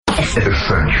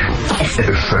Essential.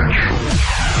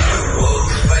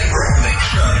 World's favorite mix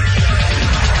show.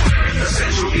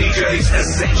 Essential DJs,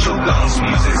 essential dance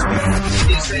music.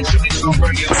 Essential Mix on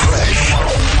Radio Fresh.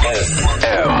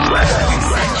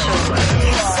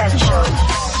 Essential.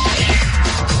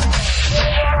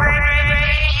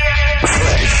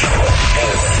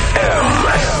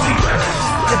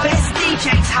 The best DJ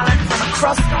talent from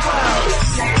across the world.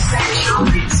 Essential.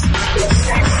 No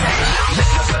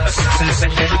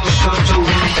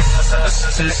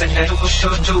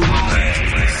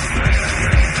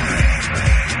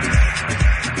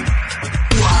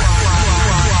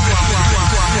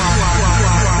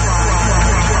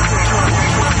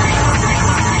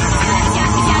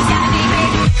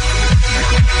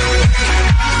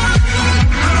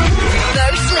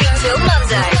sleep till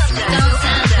Monday.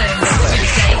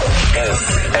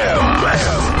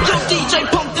 Yo, DJ,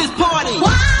 pump this party.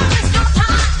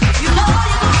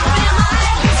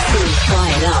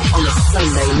 Fire it up on a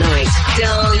Sunday night.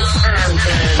 Dance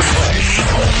anthems.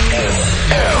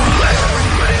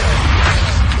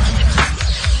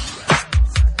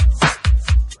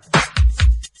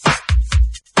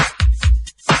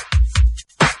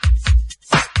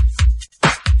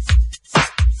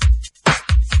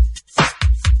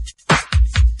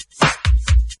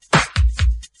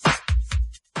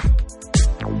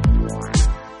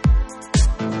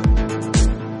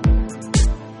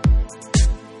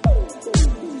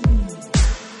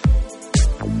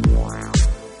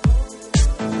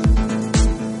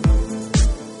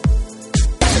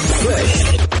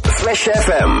 Fresh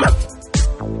FM.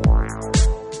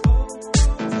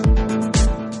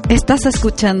 Estás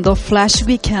escuchando Flash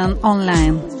Weekend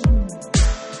Online.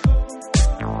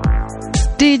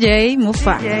 DJ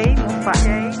Mufa.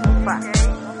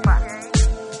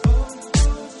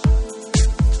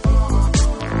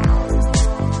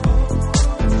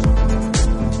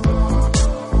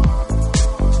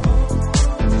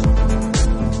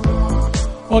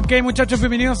 Ok, muchachos,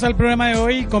 bienvenidos al programa de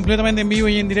hoy, completamente en vivo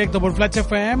y en directo por Flash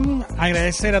FM.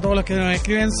 Agradecer a todos los que nos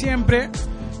escriben siempre.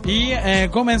 Y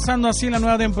comenzando así la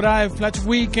nueva temporada de Flash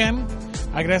Weekend.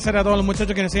 Agradecer a todos los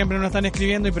muchachos que siempre nos están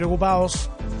escribiendo y preocupados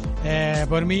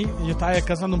por mí. Yo estaba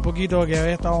descansando un poquito, que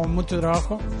había estado con mucho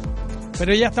trabajo.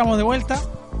 Pero ya estamos de vuelta.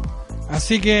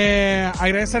 Así que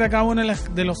agradecer a cada uno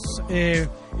de los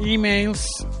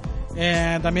emails,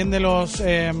 también de los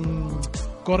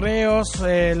correos,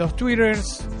 los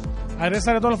twitters.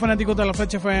 Agradecer a todos los fanáticos de la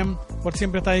Flash FM por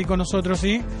siempre estar ahí con nosotros.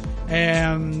 Y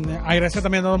agradecer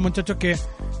también a todos los muchachos que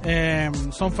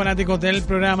son fanáticos del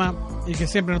programa y que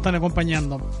siempre nos están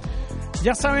acompañando.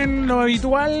 Ya saben lo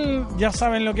habitual, ya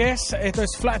saben lo que es. Esto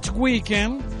es Flash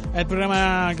Weekend, el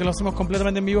programa que lo hacemos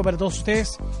completamente en vivo para todos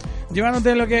ustedes,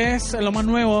 llevándote lo que es lo más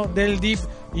nuevo del Deep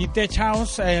y Tech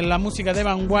House, la música de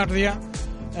vanguardia,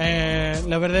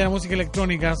 la verdadera música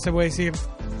electrónica, se puede decir,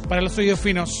 para los oídos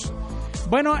finos.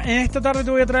 Bueno, en esta tarde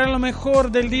te voy a traer lo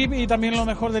mejor del Deep y también lo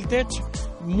mejor del Tech.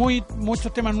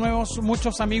 Muchos temas nuevos,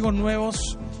 muchos amigos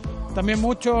nuevos, también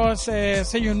muchos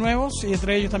sellos nuevos, y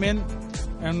entre ellos también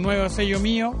el nuevo sello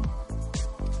mío.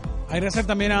 Agradecer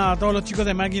también a todos los chicos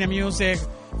de Máquina Music,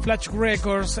 Flash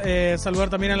Records, saludar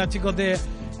también a los chicos de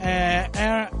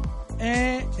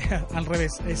al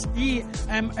revés, es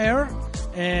EMR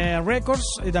Records,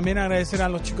 y también agradecer a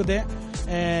los chicos de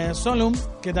Solum,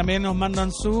 que también nos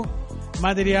mandan su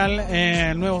material,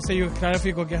 el nuevo sello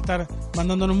gráfico, que va a estar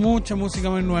mandándonos mucha música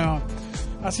muy nueva.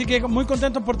 Así que muy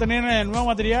contentos por tener el nuevo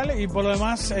material y por lo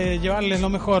demás llevarles lo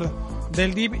mejor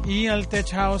del Deep y el Tech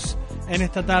House en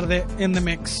esta tarde en The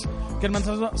Mix. Quiero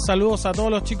mandar saludos a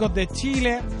todos los chicos de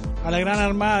Chile, a la gran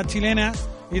armada chilena,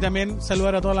 y también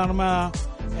saludar a toda la armada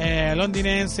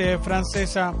londinense,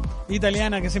 francesa,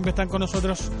 italiana, que siempre están con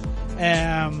nosotros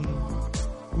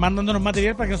mandándonos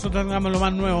material para que nosotros tengamos lo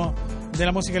más nuevo de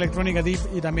la música electrónica deep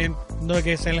y también de lo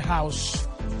que es el house.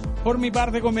 Por mi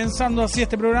parte, comenzando así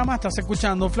este programa, estás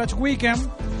escuchando Flash Weekend.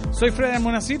 Soy Fred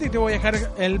Monacita y te voy a dejar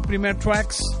el primer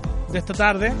tracks de esta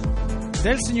tarde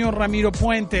del señor Ramiro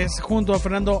Puentes junto a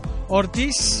Fernando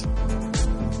Ortiz.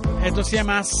 Esto se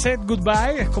llama Said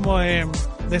Goodbye, es como de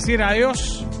decir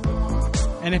adiós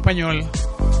en español.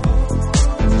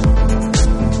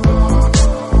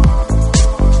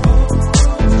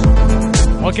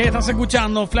 Ok, estás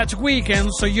escuchando Flash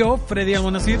Weekend. Soy yo, Freddy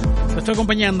Almonacid. Te estoy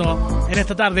acompañando en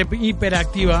esta tarde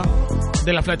hiperactiva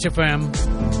de la Flash FM.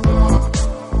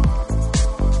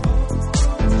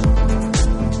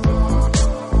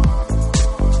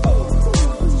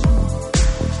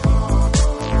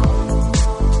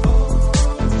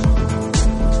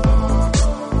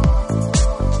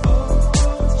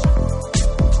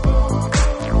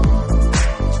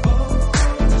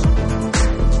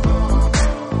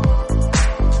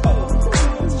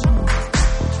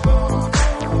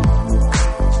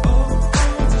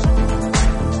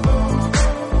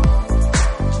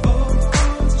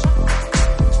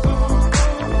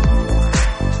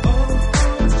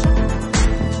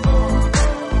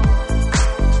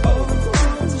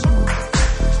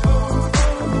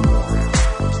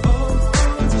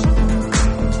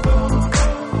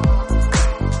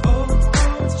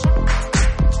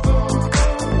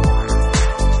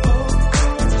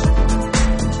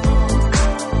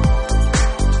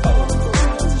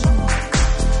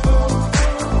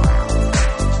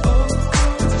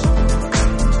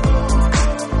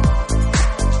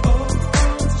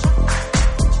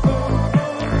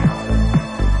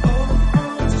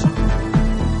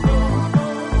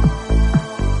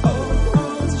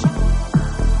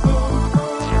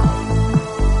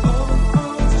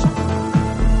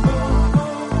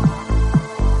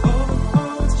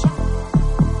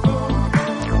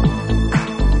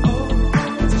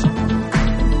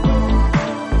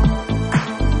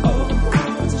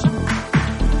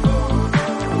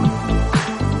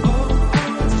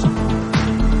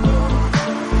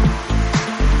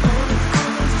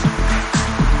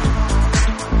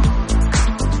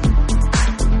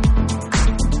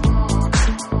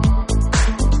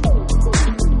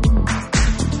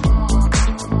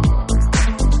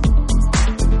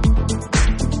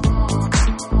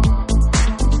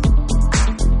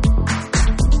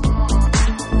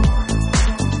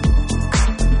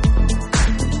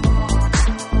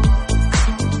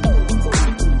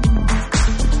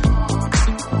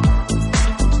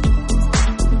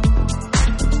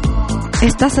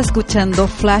 Estás escuchando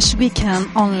Flash Weekend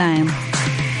Online.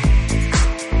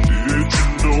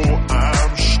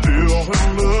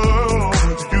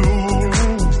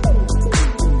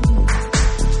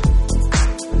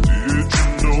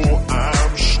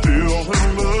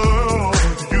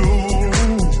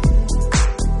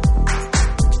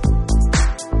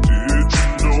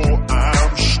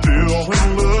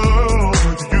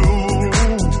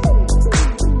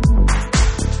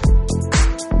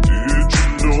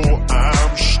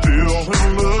 Still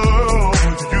in love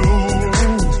with you.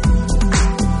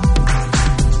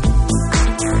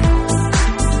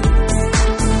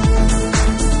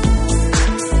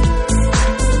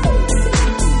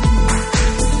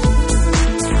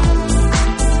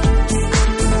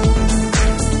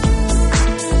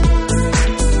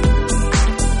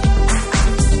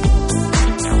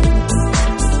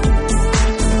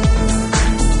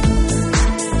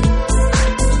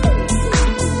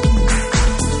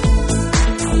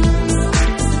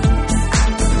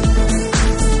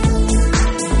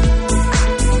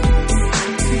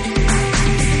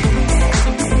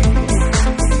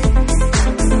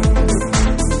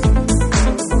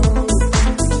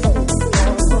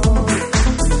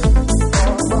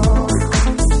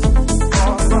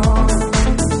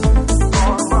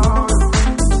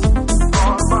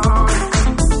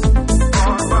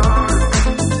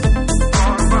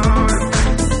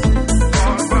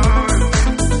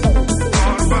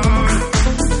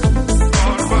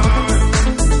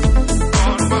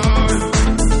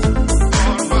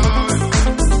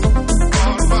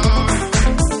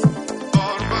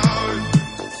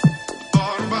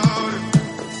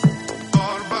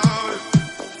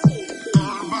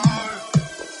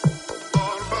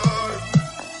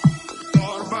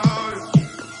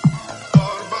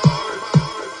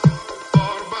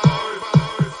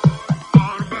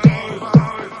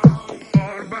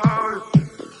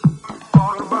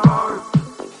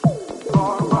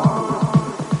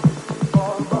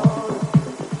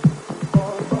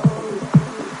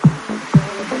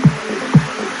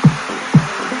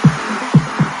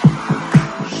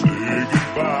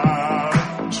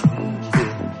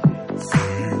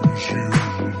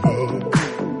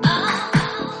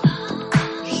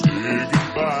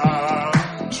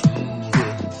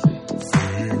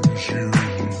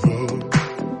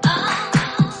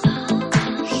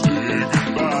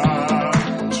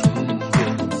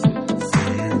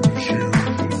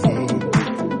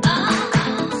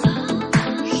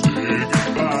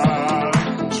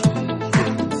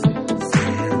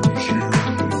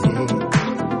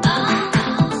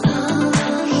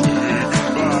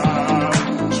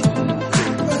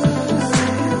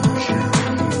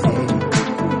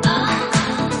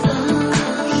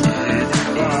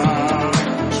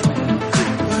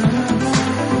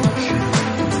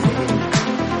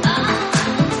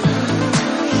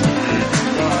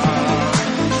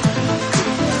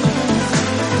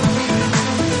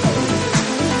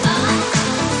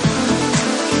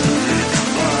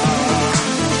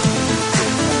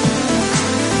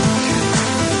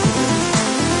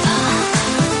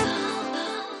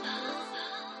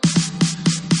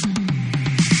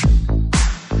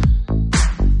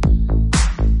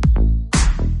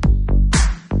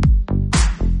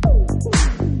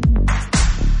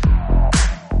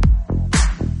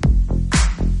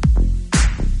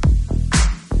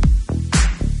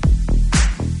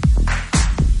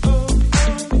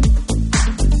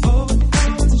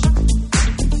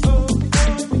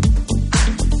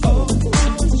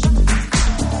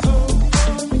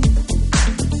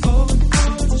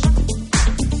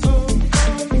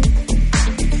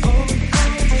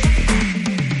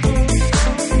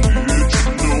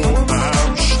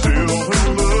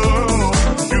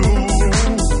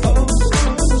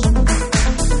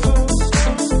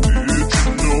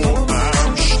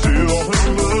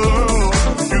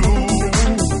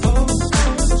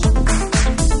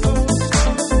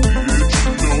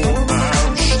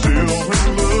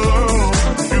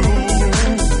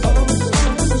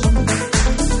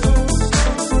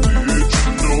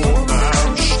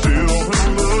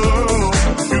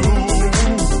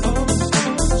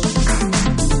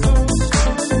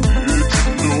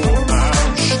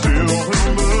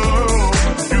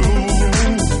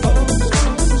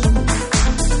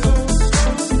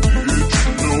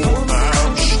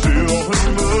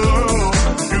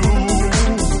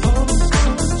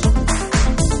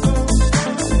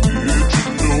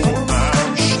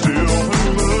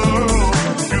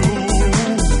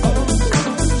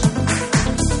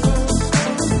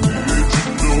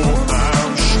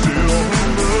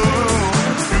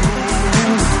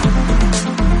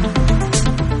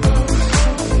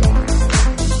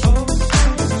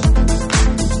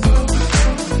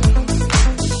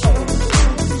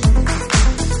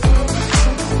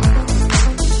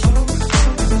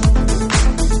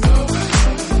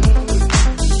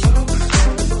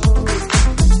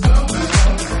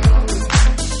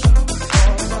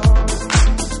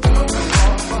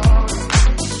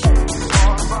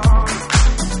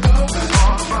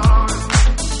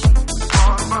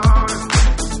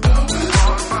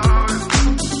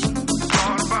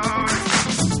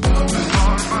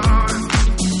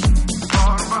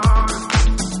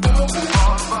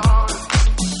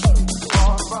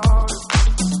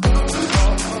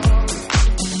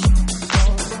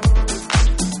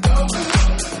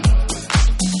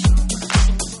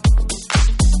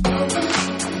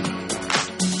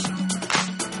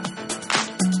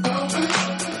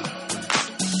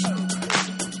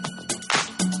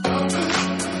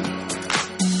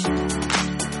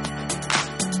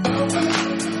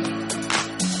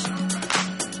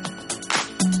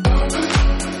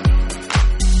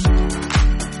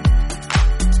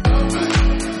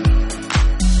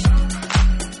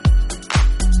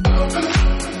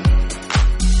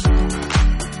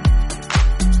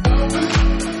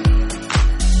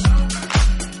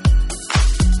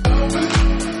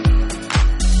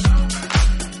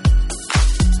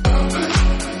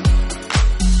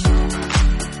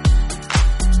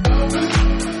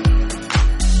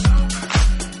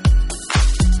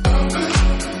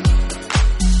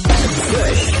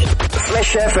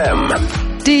 Flash FM.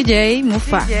 DJ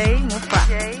Mufa.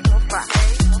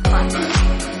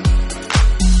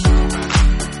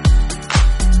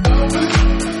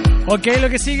 Ok, lo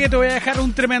que sigue te voy a dejar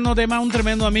un tremendo tema, un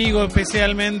tremendo amigo,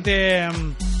 especialmente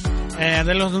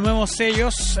de los nuevos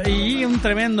sellos y un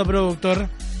tremendo productor.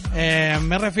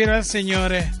 Me refiero al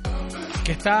señor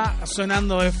que está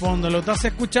sonando de fondo. Lo estás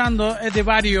escuchando, es de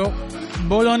Vario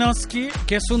Bolonowski,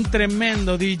 que es un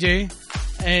tremendo DJ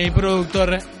y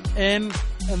productor en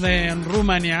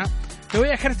Rumania. Te voy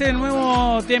a dejar este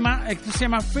nuevo tema que se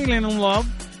llama Feeling in Love,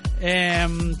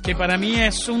 que para mí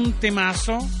es un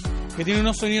temazo, que tiene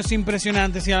unos sonidos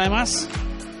impresionantes y además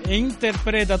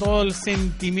interpreta todo el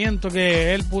sentimiento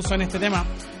que él puso en este tema.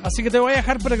 Así que te voy a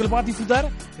dejar para que lo puedas disfrutar.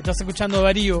 Estás escuchando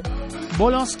Vario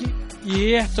Bolonowski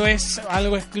y esto es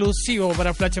algo exclusivo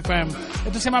para Flash FM.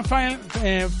 Esto se llama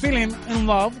Feeling in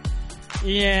Love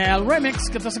y el remix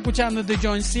que estás escuchando es de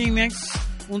John Signex,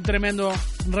 un tremendo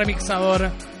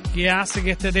remixador que hace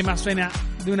que este tema suene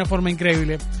de una forma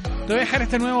increíble. Te voy a dejar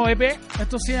este nuevo EP.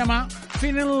 Esto se llama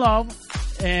Feeling in Love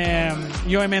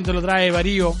y obviamente lo trae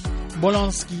Vario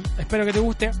Bolonowski. Espero que te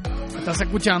guste. Estás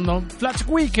escuchando Flash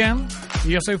Weekend y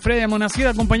yo soy Freddy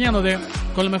Monacida acompañándote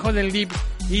con lo mejor del Deep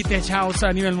y Tech House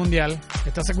a nivel mundial.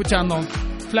 Estás escuchando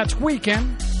Flash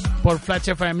Weekend por Flash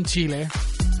FM Chile.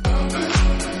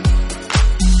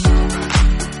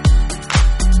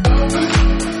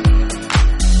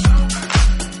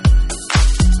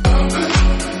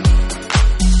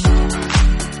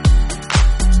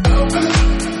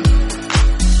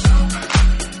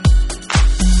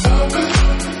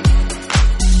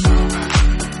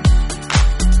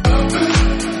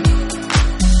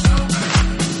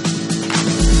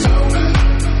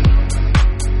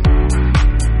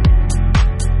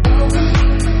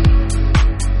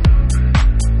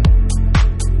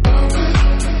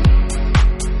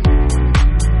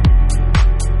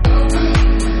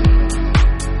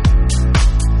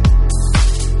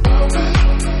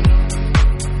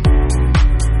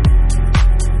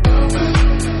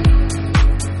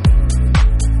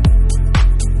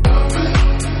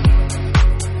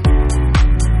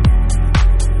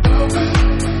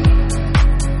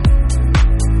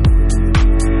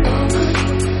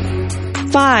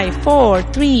 Five, 4,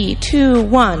 3, 2,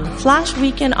 1. Flash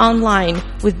Weekend Online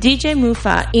with DJ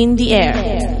Mufa in the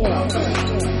air.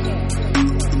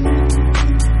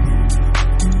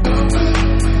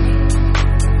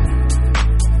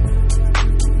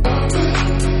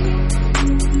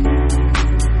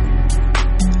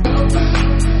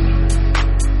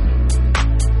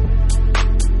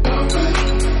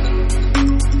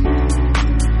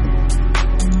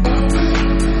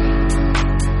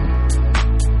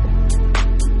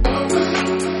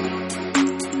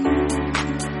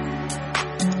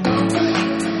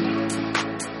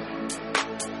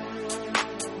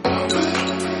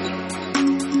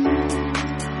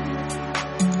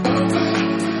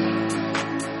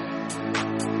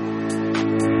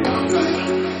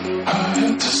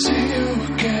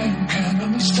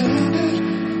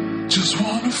 Just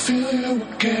wanna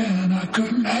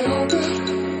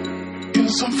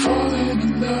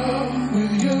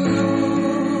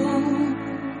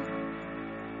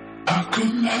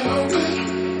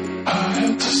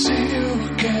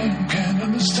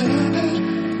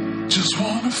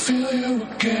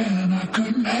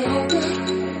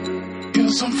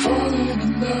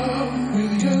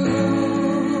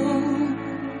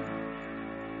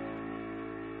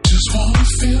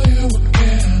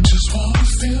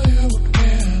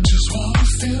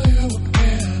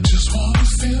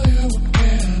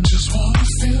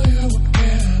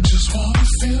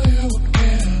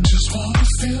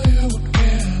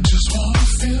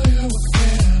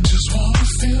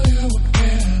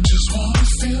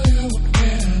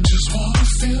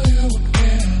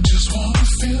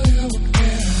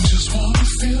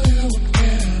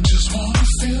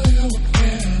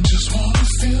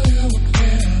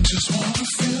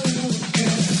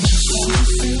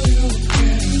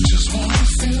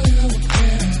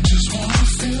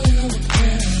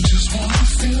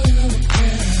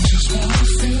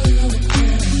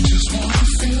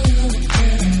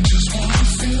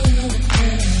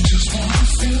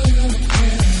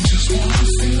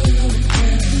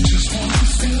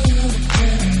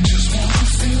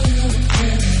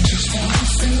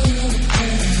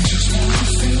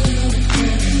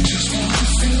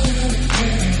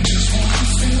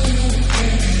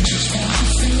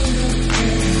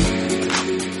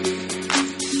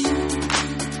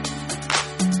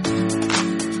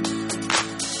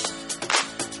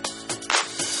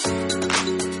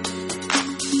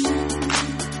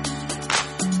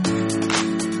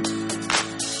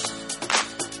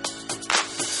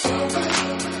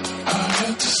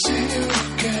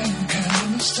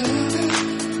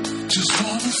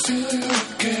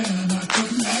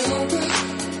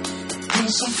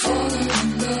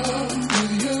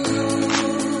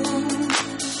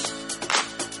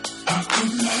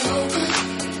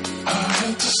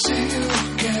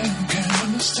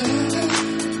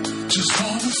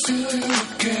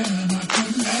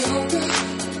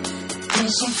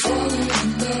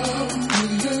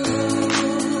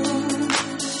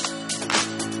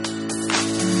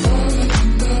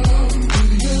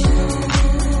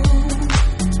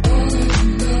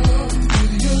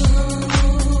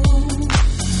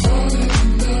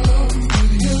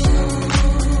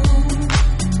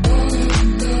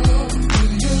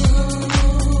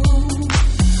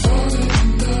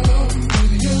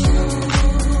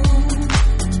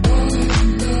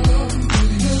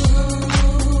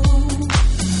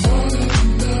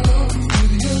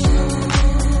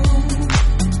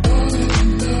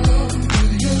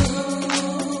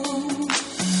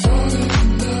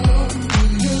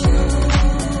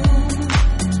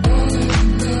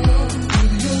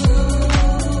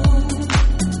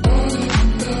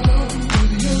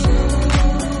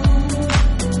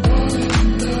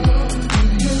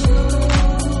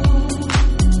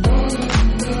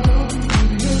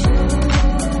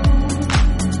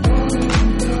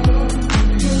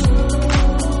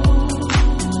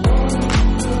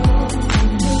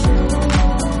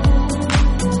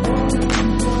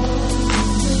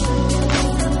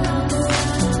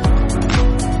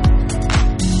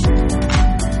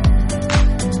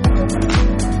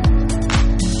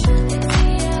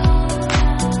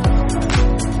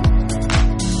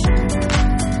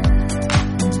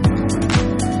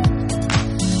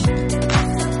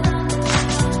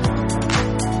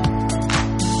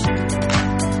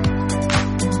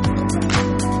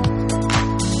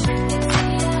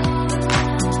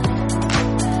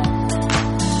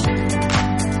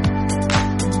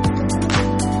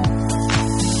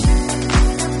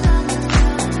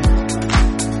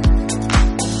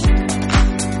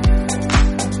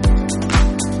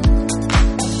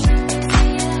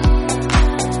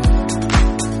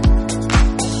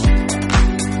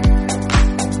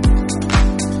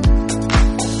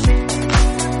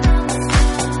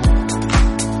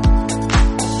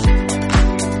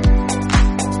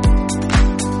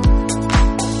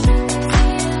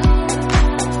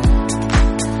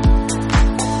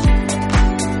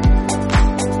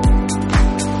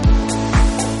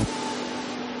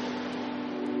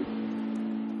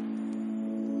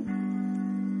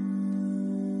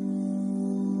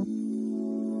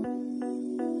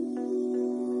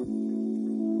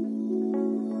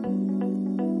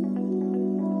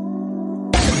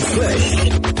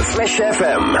Flash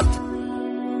FM.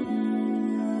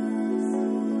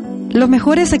 Los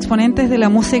mejores exponentes de la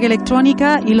música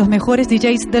electrónica y los mejores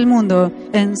DJs del mundo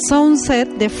en Soundset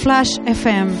de Flash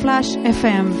FM. Flash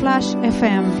FM, Flash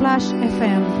FM, Flash FM, Flash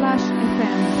FM, Flash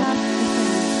FM.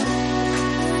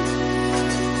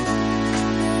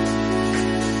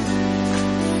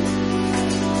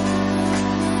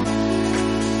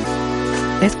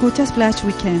 Escuchas Flash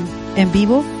Weekend en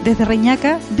vivo desde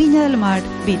Reñaca, Viña del Mar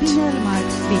Beach. Viña del Mar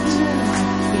Beach. Viña del Mar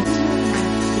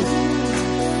Beach.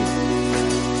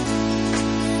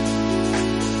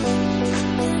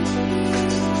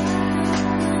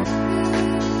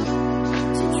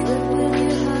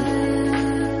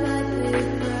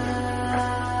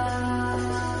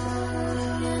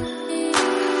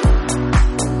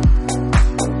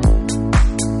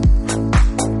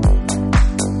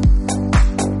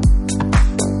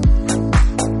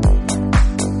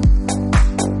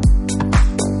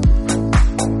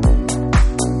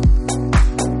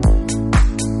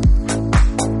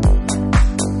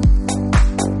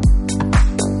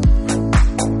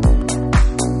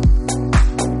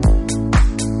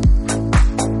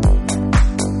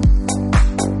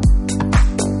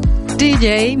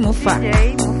 DJ Mufa.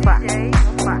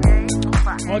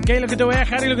 Ok, lo que te voy a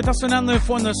dejar y lo que está sonando de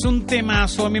fondo es un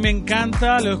temazo. A mí me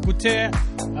encanta, lo escuché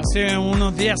hace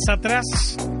unos días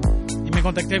atrás y me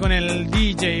contacté con el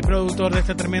DJ y productor de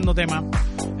este tremendo tema.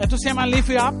 Esto se llama Lift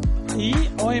It Up y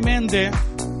obviamente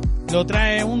lo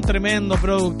trae un tremendo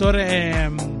productor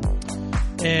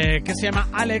que se llama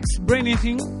Alex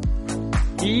Brennething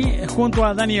y junto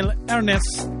a Daniel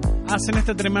Ernest hacen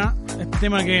este tema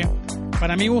que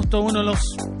para mi gusto uno de los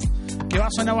que va a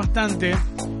sonar bastante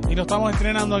y lo estamos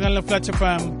estrenando acá en la Flash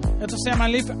FM. Esto se llama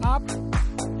Lift Up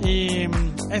y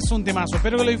es un temazo.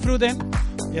 Espero que lo disfruten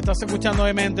y estás escuchando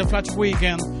obviamente Flash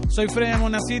Weekend. Soy Fred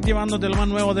Monacid llevándote lo más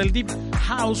nuevo del Deep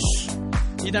House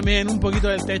y también un poquito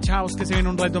del Tech House que se viene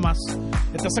un rato más.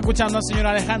 Estás escuchando al señor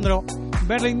Alejandro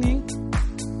Berlin,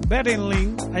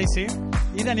 ahí sí,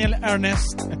 y Daniel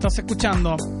Ernest. Estás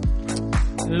escuchando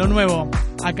lo nuevo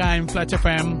acá en Flash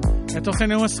FM. Esto es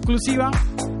una exclusiva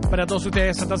para todos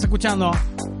ustedes. Estás escuchando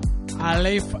a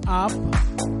Lift Up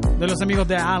de los amigos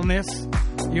de Ernest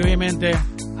y obviamente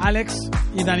Alex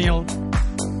y Daniel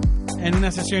en una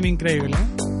sesión increíble.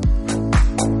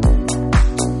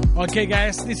 Okay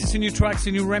guys, this is a new track,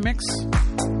 a new remix.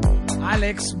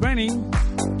 Alex Brenning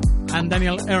and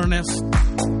Daniel Ernest.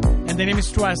 And the name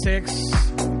is Trisex.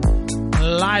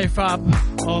 Lift Up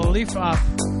or Lift Up.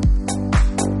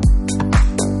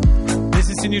 This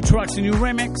is a new track, a new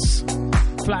remix.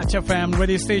 Flash FM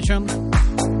radio station.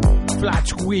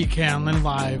 Flash Weekend and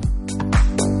live.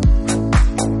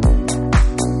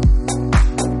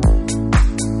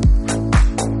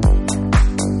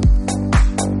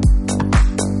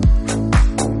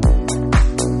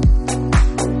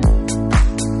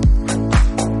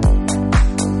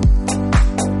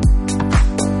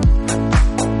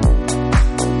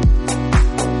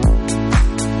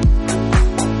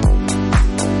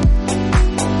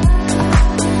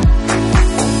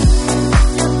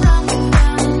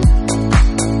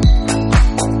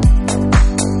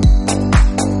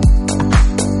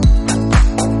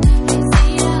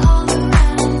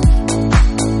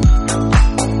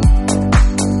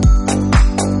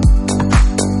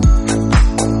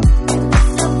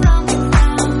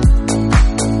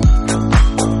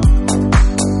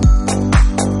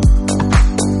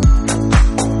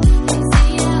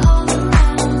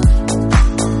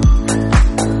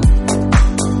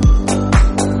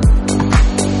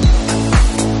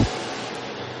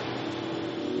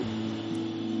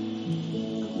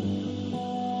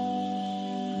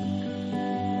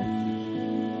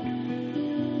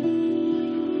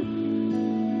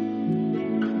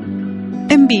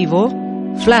 En vivo,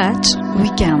 Flash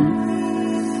Weekend.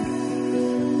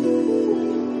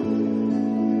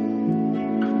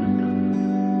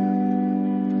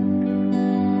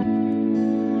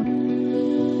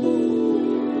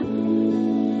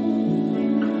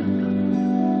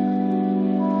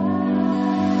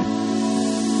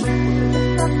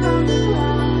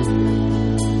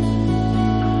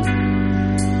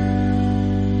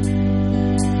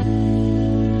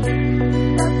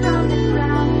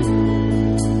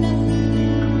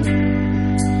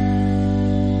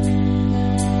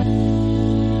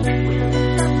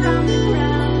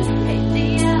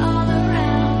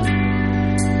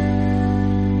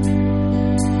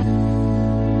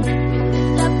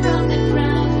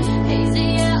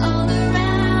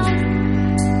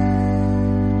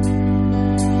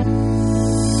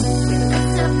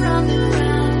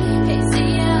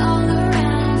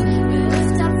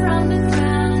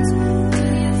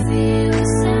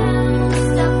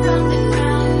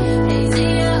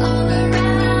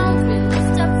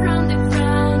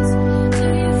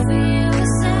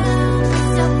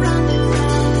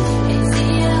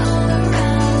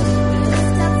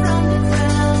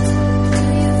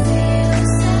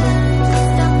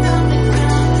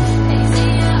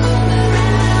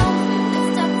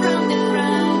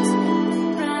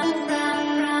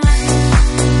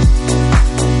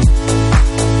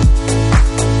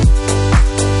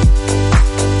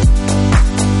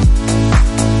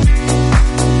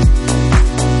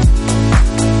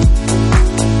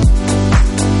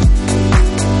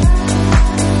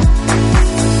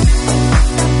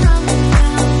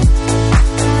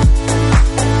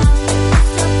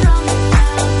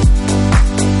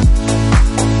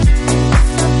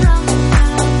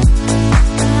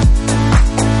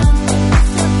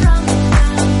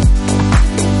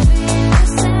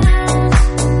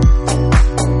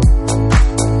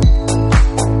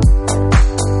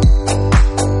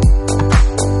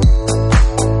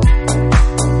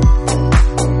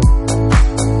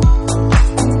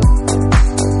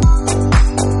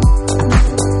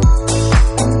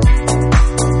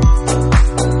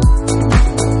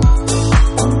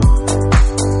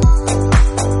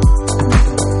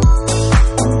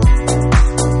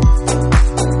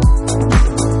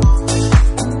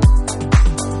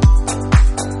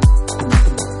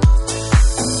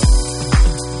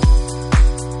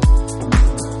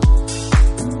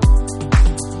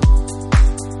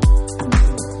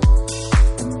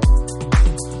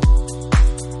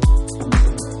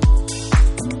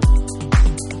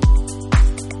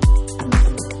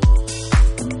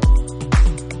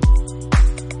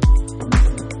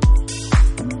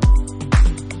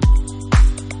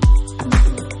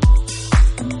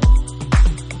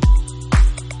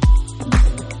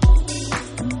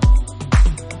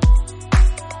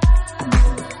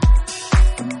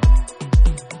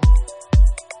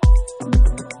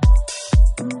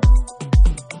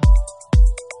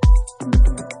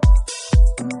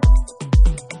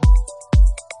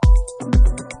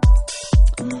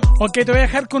 Ok, te voy a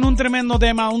dejar con un tremendo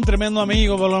tema, un tremendo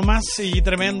amigo por lo más y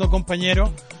tremendo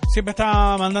compañero. Siempre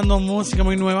está mandando música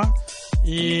muy nueva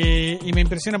y me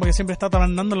impresiona porque siempre está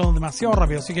mandándolo demasiado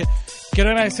rápido. Así que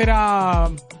quiero agradecer a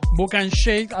Book and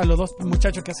Shake, a los dos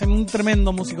muchachos que hacen un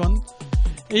tremendo musicón.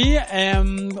 Y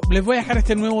les voy a dejar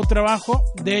este nuevo trabajo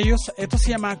de ellos. Esto se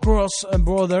llama Cross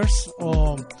Borders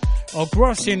o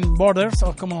Crossing Borders,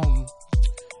 o como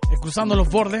cruzando los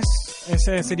bordes.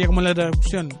 Ese sería como la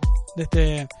traducción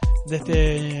de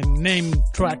este name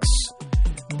tracks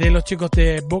de los chicos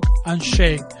de Book and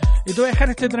Shake. Y te voy a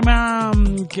dejar este tema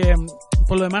que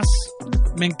por lo demás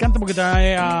me encanta porque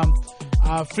trae a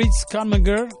Fritz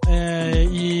Kalmenger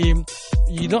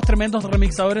y dos tremendos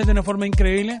remixadores de una forma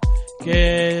increíble,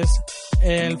 que es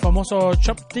el famoso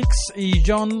Chopsticks y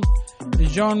John,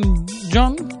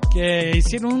 que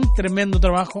hicieron un tremendo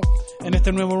trabajo en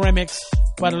este nuevo remix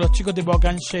para los chicos de Book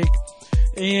and Shake.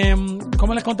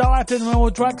 Como les contaba, este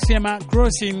nuevo track se llama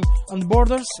Crossing on the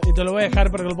Borders y te lo voy a dejar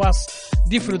para que lo puedas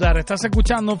disfrutar. Estás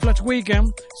escuchando Flash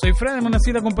Weekend. Soy Fred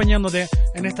Monacita acompañándote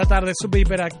en esta tarde super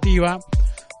hiperactiva,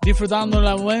 disfrutando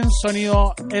el buen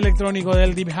sonido electrónico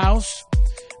del Deep House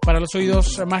para los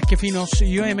oídos más que finos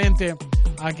y obviamente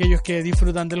aquellos que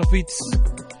disfrutan de los beats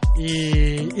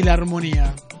y la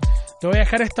armonía. Te voy a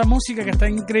dejar esta música que está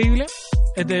increíble.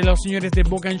 Es de los señores de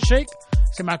Book and Shake.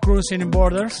 Se llama Crossing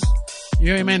Borders. Y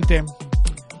obviamente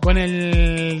con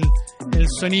el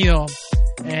sonido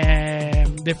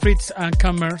de Fritz and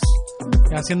Kalmenger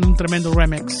haciendo un tremendo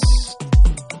remix.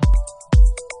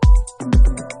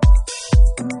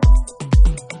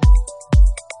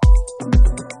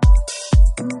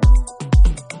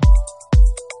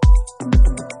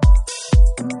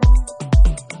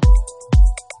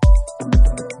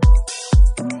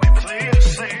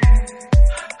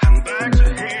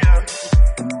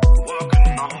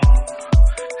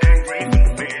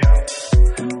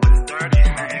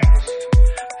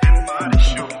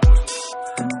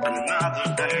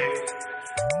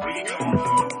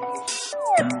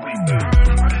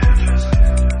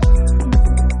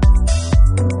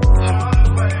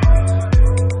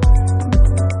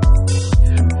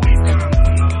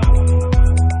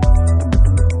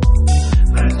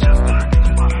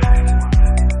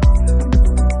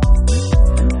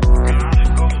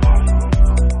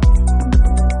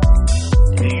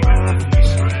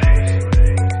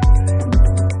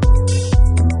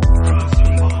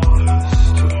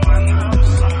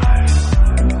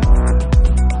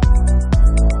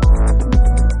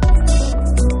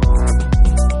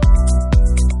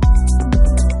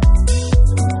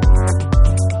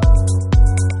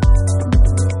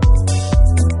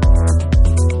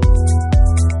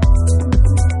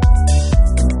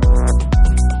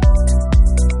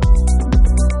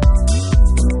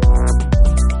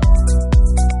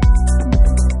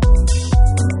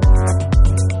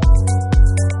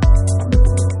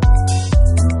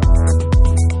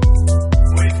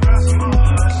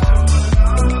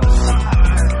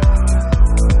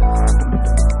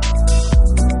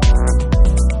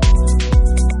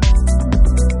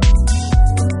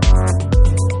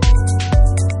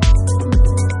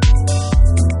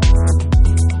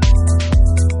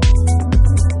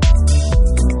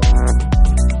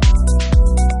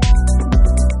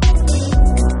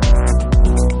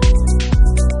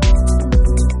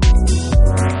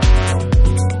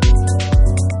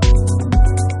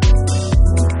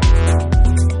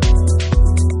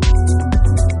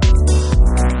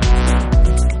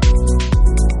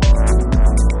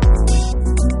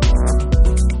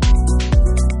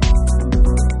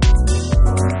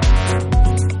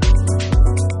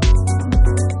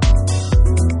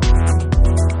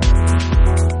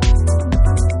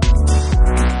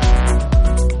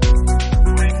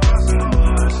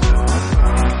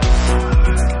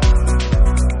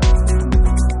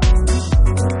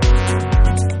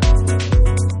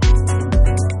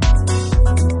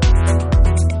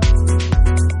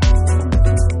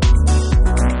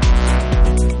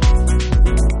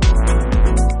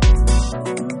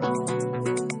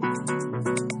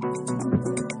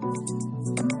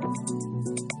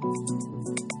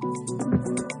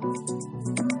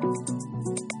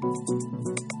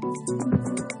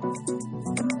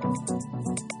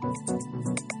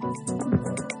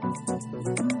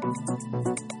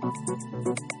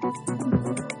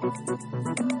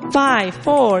 Five,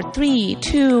 four, three,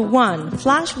 two, one.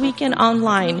 Flash Weekend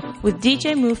Online with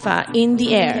DJ Mufa in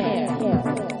the air.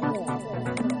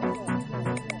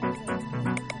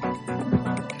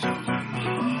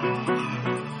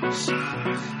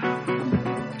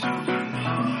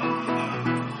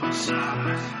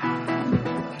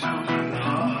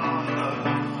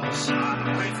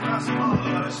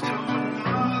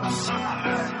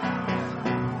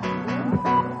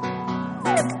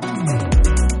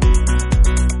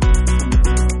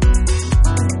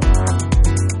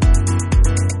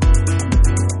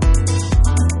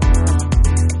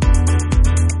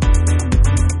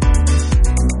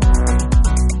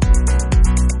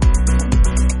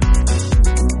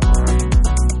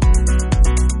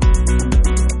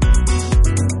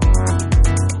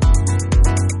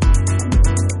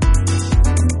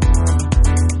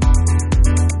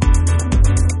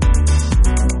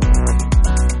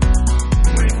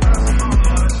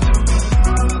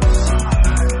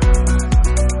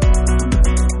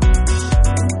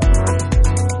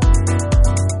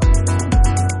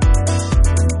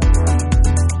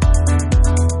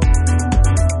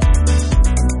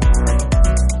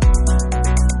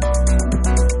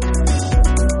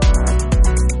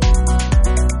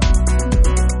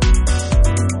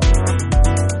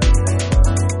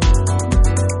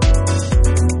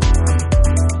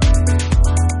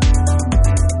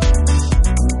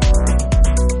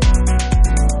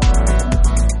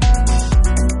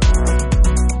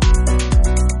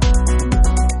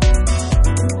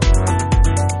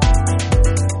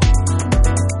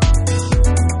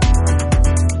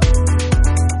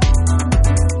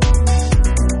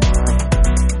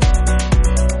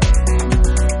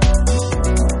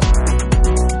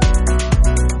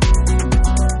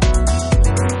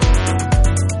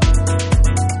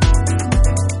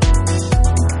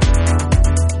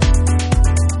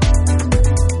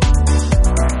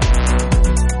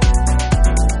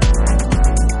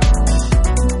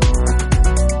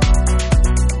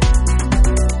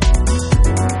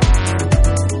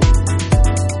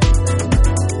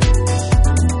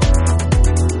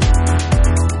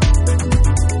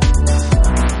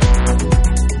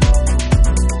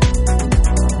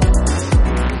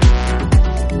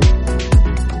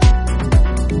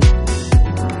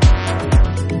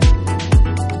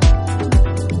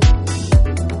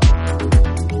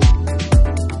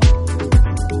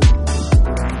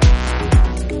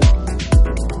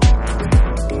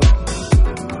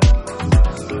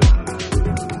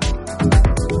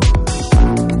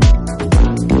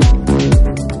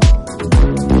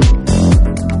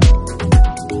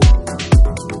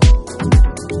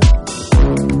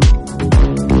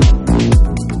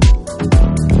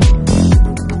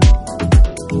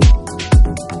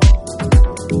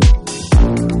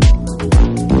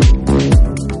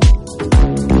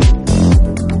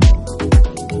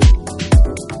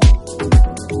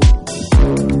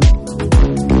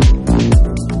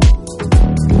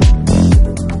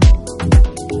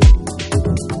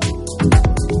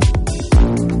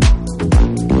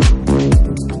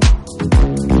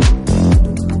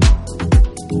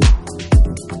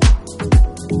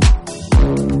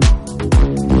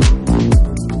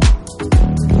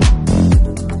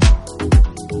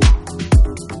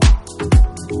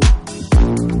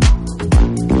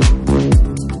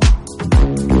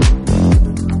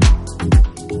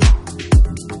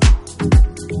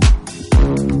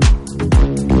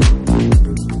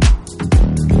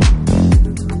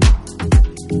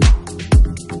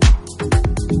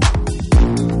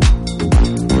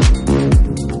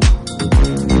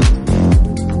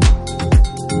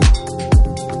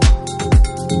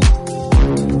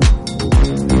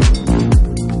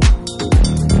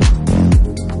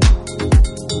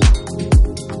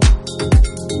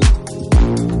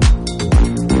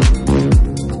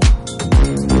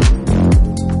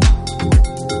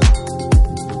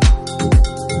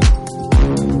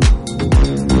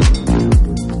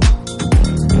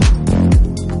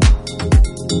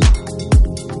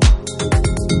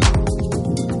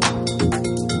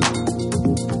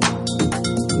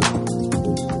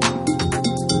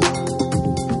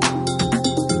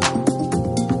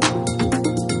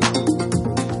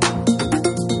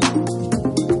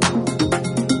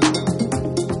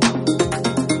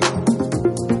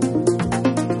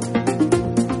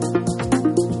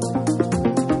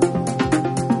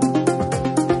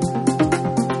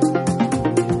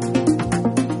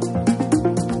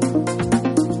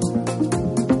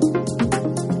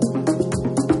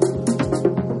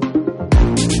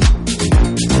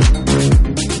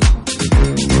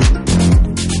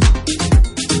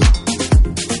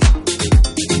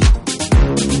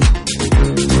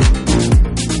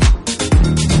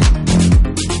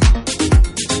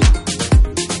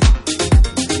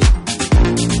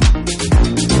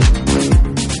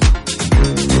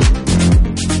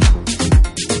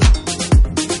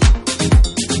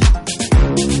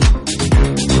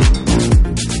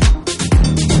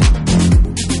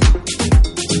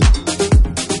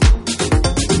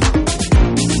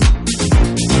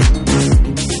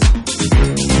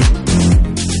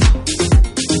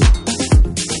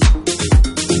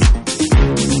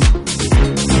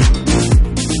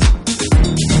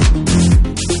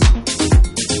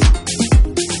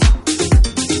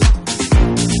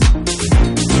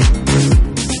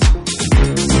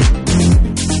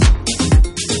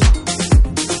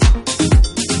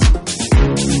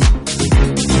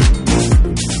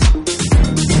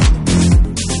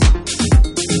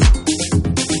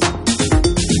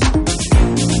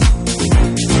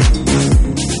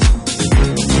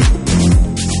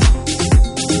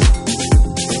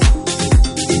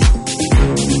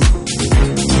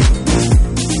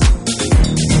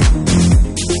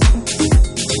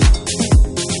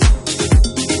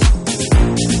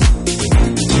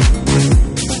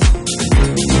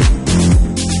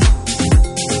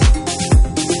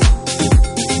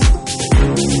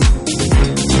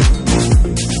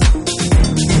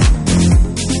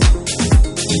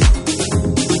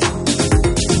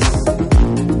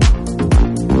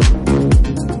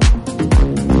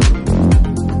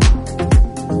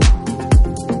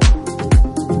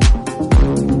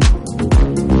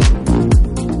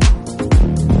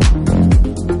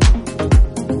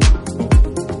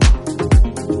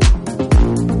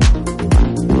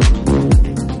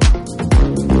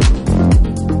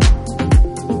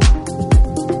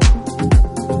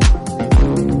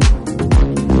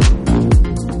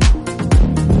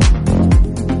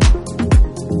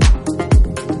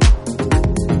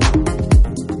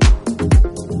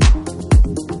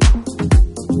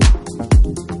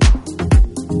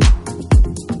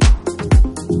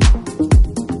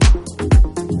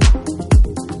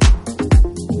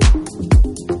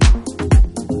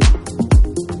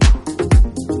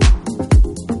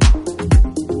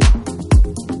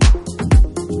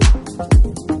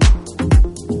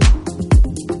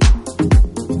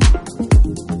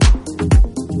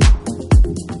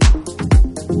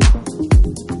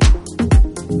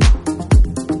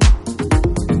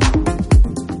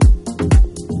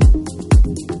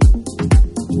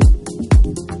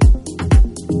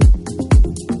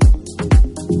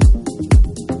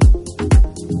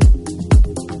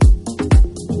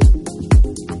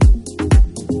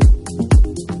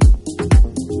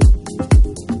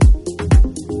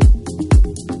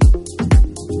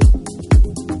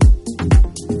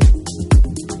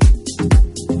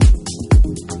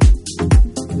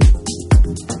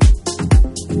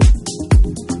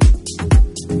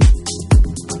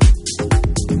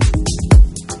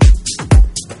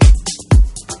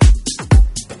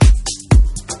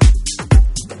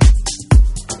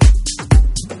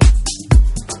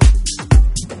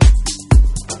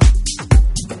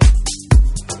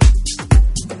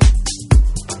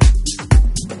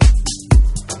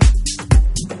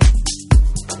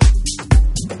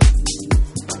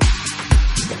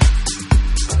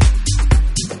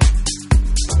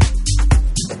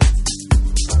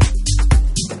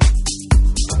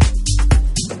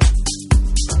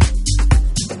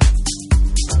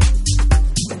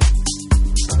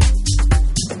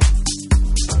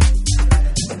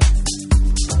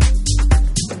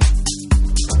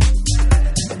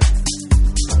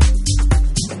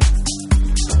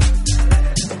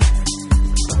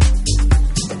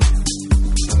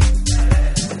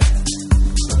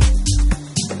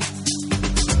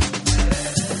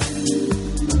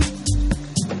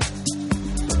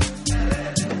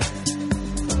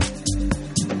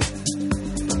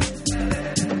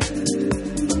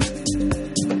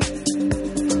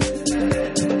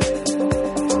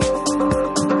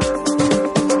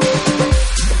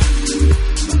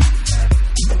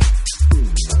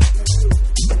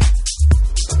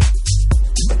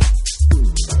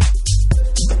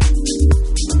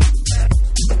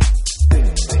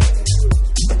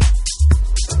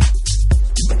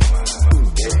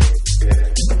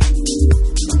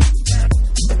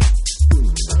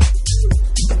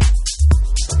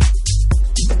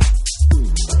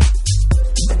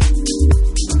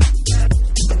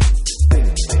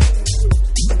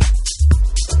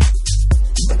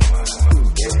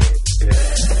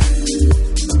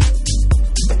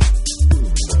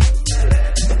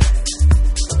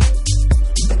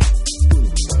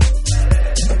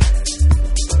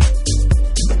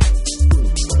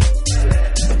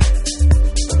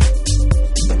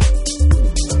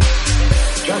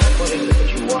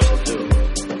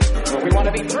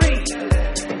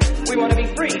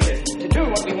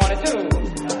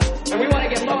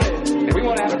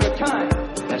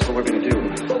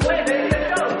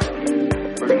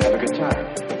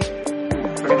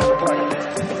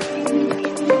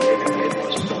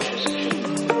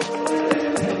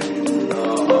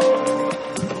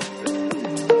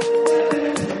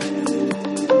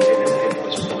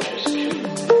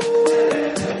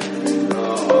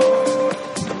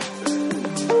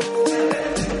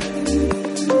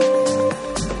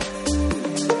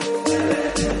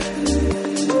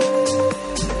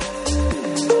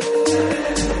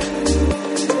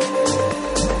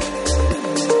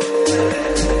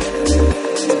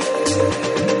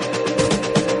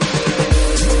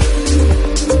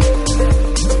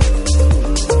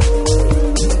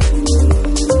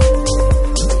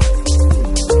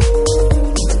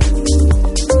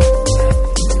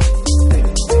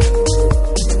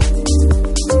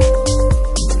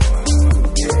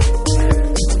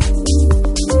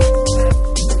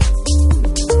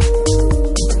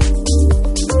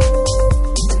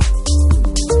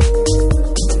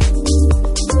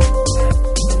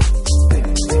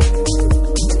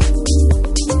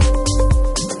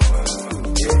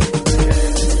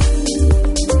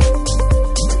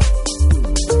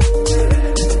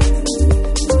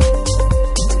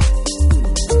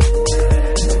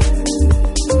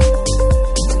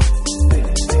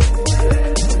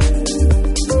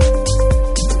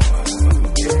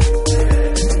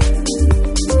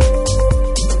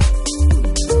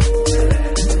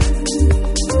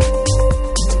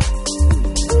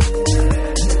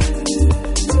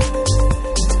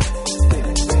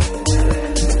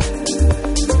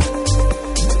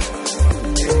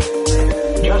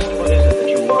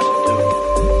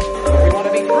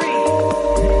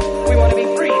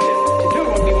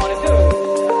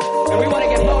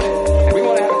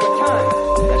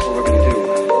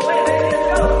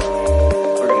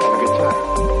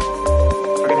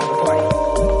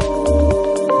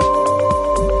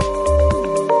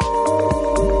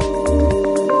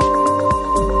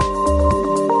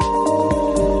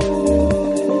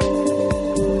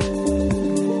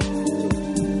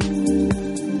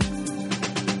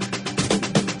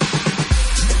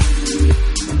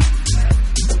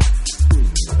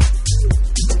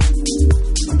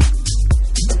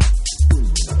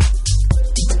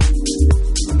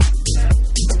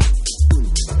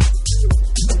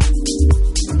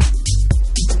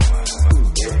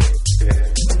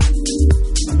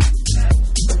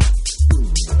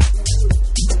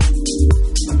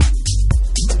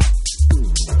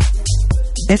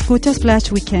 Escuchas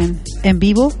Flash Weekend en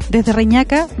vivo desde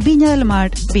Reñaca, Viña del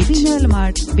Mar, Viña del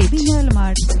Mar, Viña del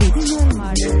Mar, Viña del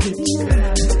Mar, Viña del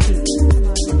Mar.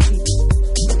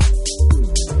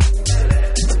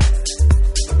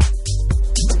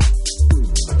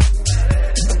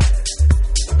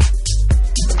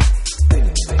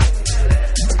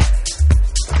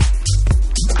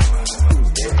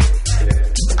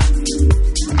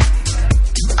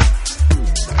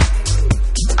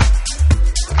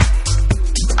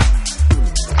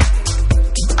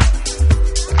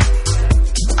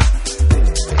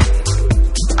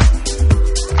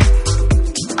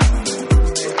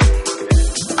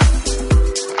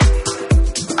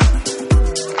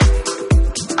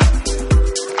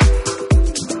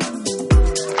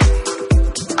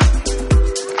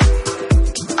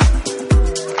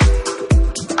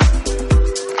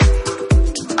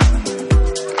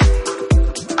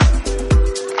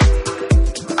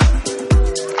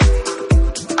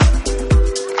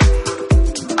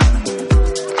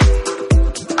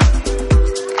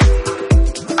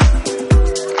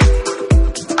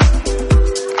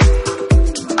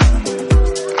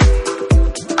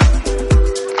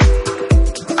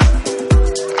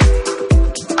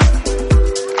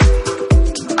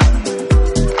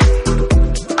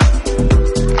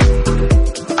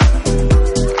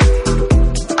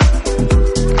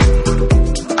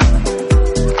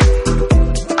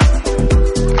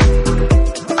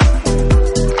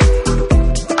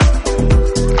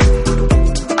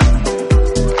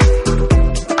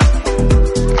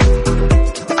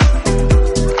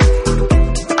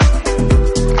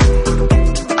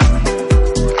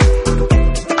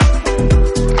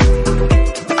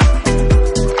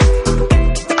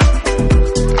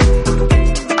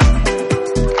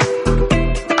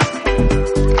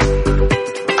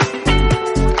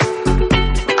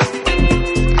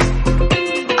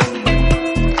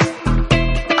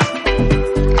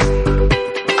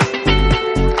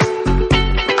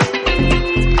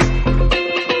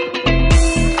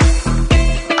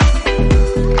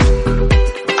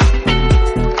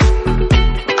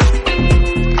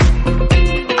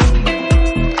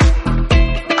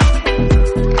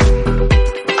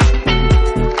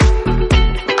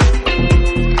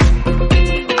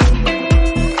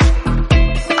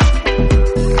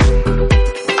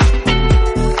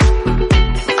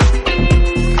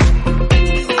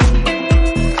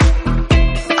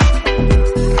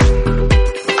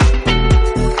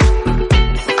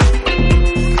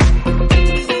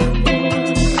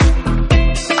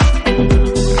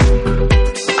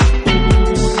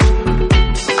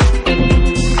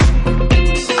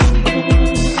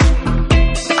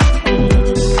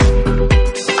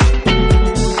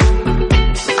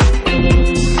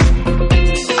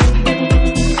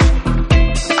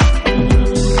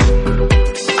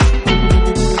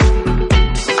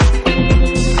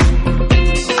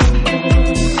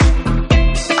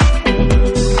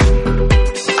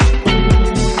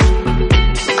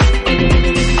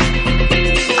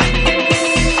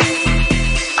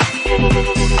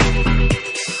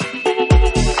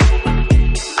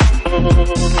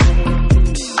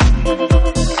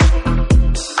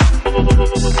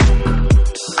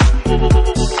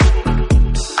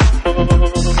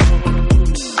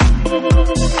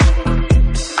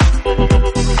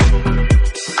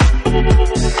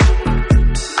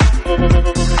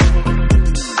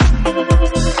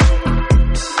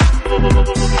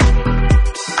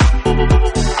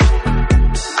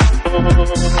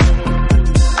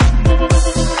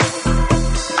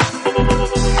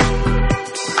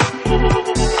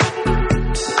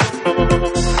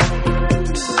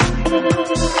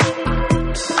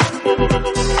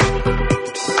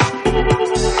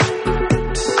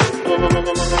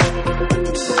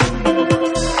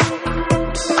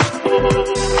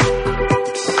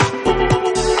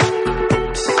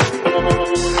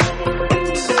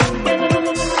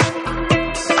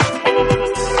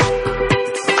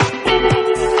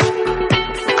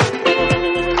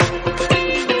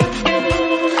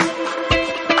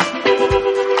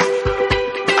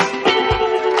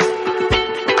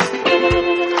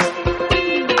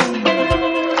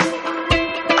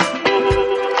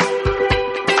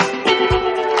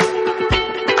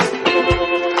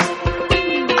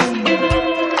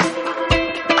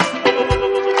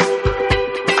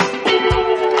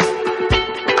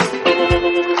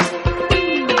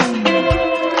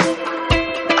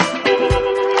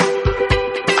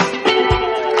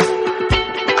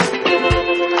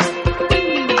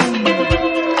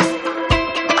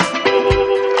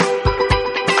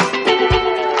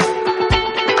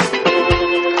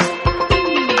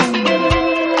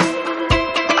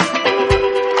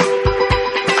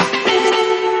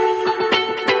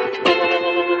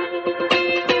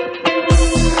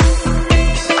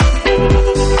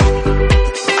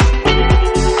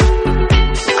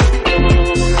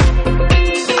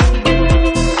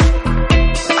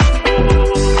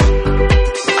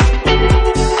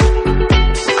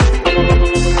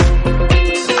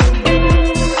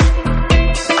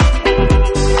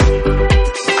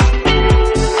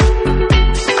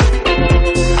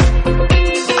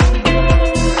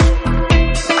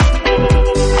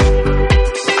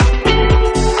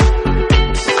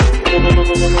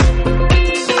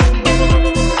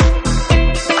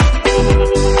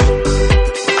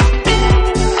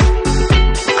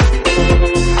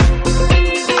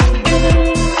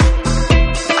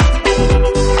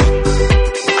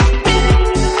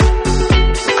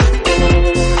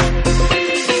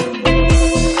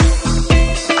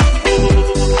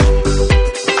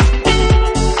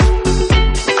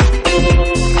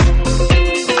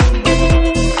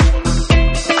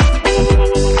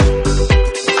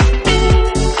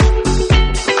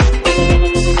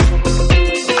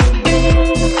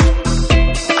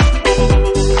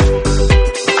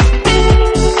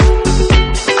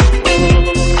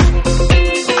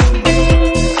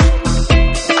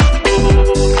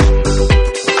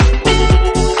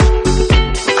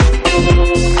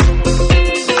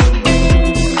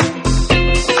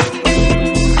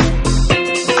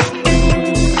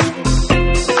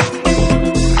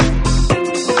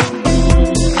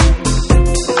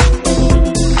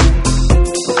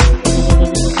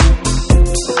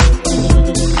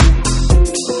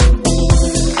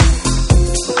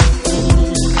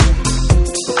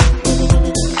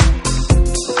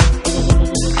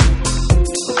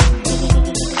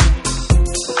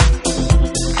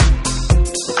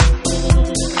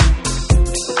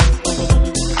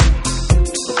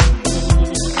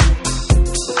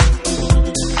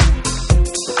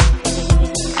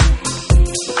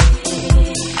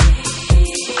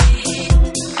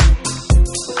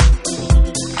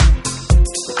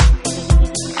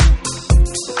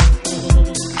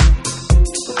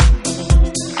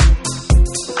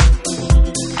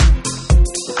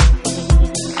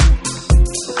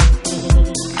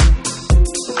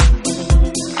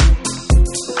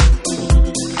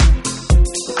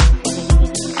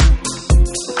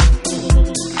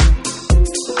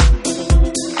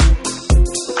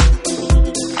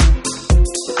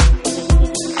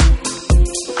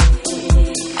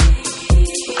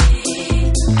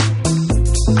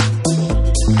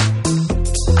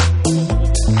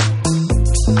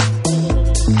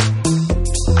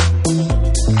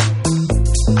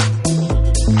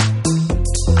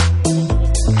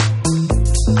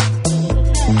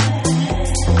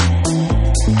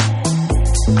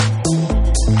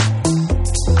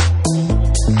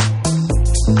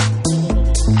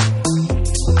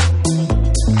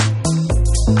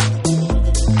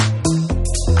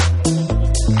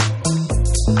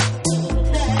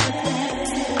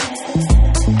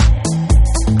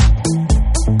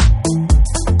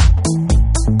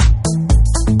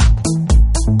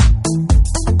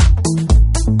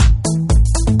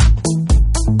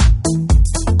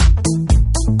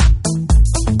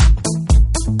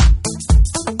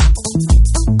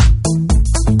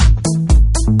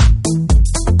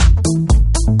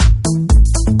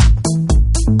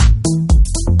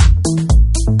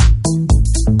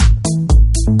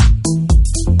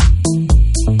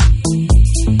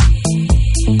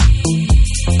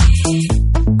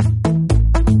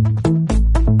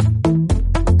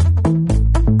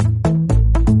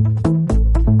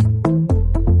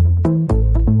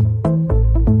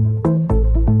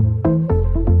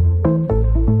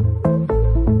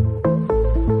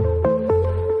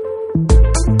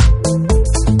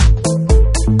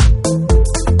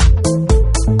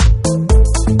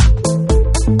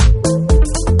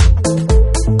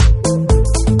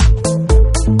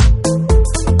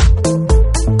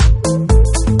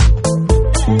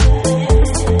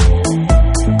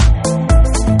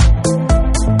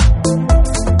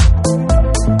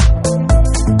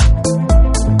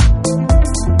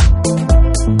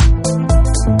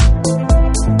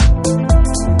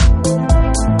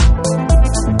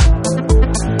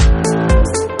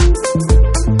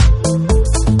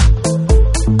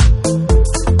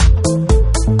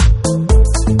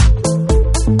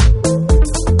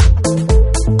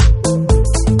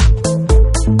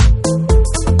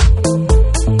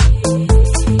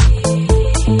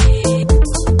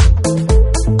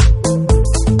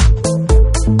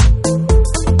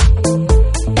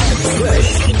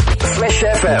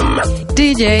 FM.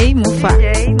 DJ Mufa.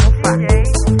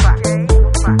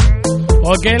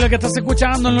 Ok, lo que estás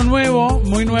escuchando, lo nuevo,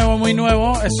 muy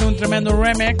nuevo, es un tremendo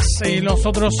remix y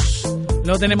nosotros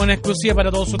lo tenemos en exclusiva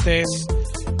para todos ustedes.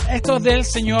 Esto es del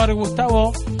señor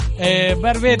Gustavo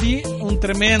Barbetti, un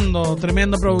tremendo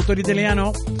productor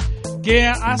italiano que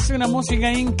hace una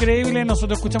música increíble.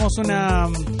 Nosotros escuchamos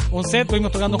un set,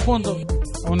 estuvimos tocando juntos,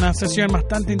 una sesión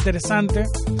bastante interesante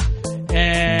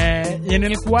y en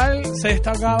el cual se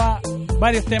destacaba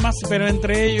varios temas, pero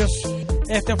entre ellos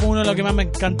este fue uno de los que más me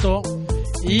encantó.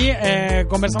 Y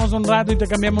conversamos un rato,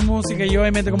 intercambiamos música y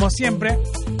obviamente, como siempre,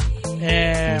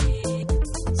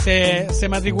 se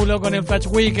matriculó con el Flash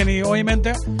Weekend y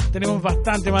obviamente tenemos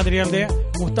bastante material de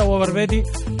Gustavo Barbetti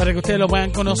para que ustedes lo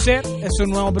puedan conocer. Es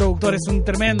un nuevo productor, es un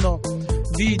tremendo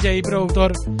DJ y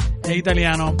productor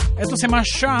italiano. Esto se llama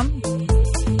Sean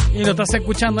y lo estás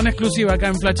escuchando en exclusiva acá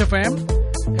en Flash FM.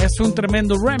 Es un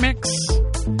tremendo remix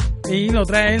y lo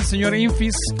trae el señor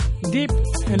Infis Deep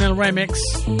en el remix.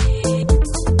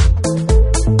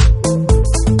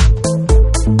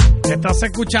 Estás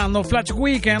escuchando Flash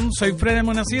Weekend, soy Freddy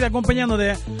Monacid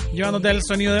acompañándote, llevándote el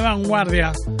sonido de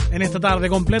vanguardia en esta tarde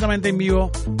completamente en vivo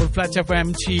por Flash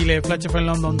FM Chile, Flash FM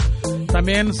London.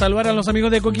 También saludar a los amigos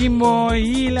de Coquimbo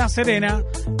y La Serena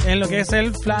en lo que es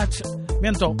el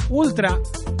Ultra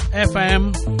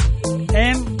FM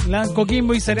en la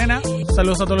Coquimbo y Serena.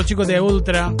 Saludos a todos los chicos de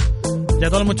Ultra y a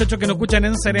todos los muchachos que nos escuchan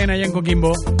en Serena y en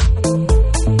Coquimbo.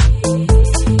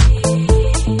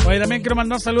 Hoy también quiero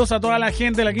mandar saludos a toda la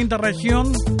gente de la quinta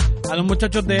región, a los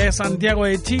muchachos de Santiago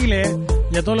de Chile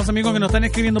y a todos los amigos que nos están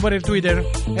escribiendo por el Twitter.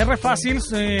 Es re fácil,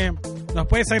 nos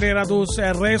puedes agregar a tus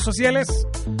redes sociales,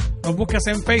 nos buscas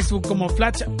en Facebook como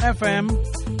flashfm.cl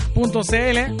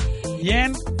y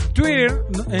en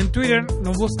Twitter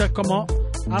nos buscas como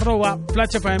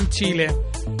 @flashfmchile.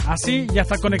 Así ya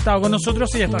estás conectado con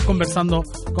nosotros y ya estás conversando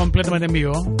completamente en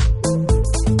vivo.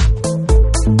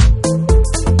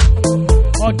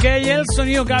 Ok, el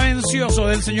sonido cadencioso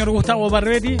del señor Gustavo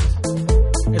Barbetti.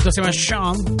 Esto se llama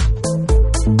Sean.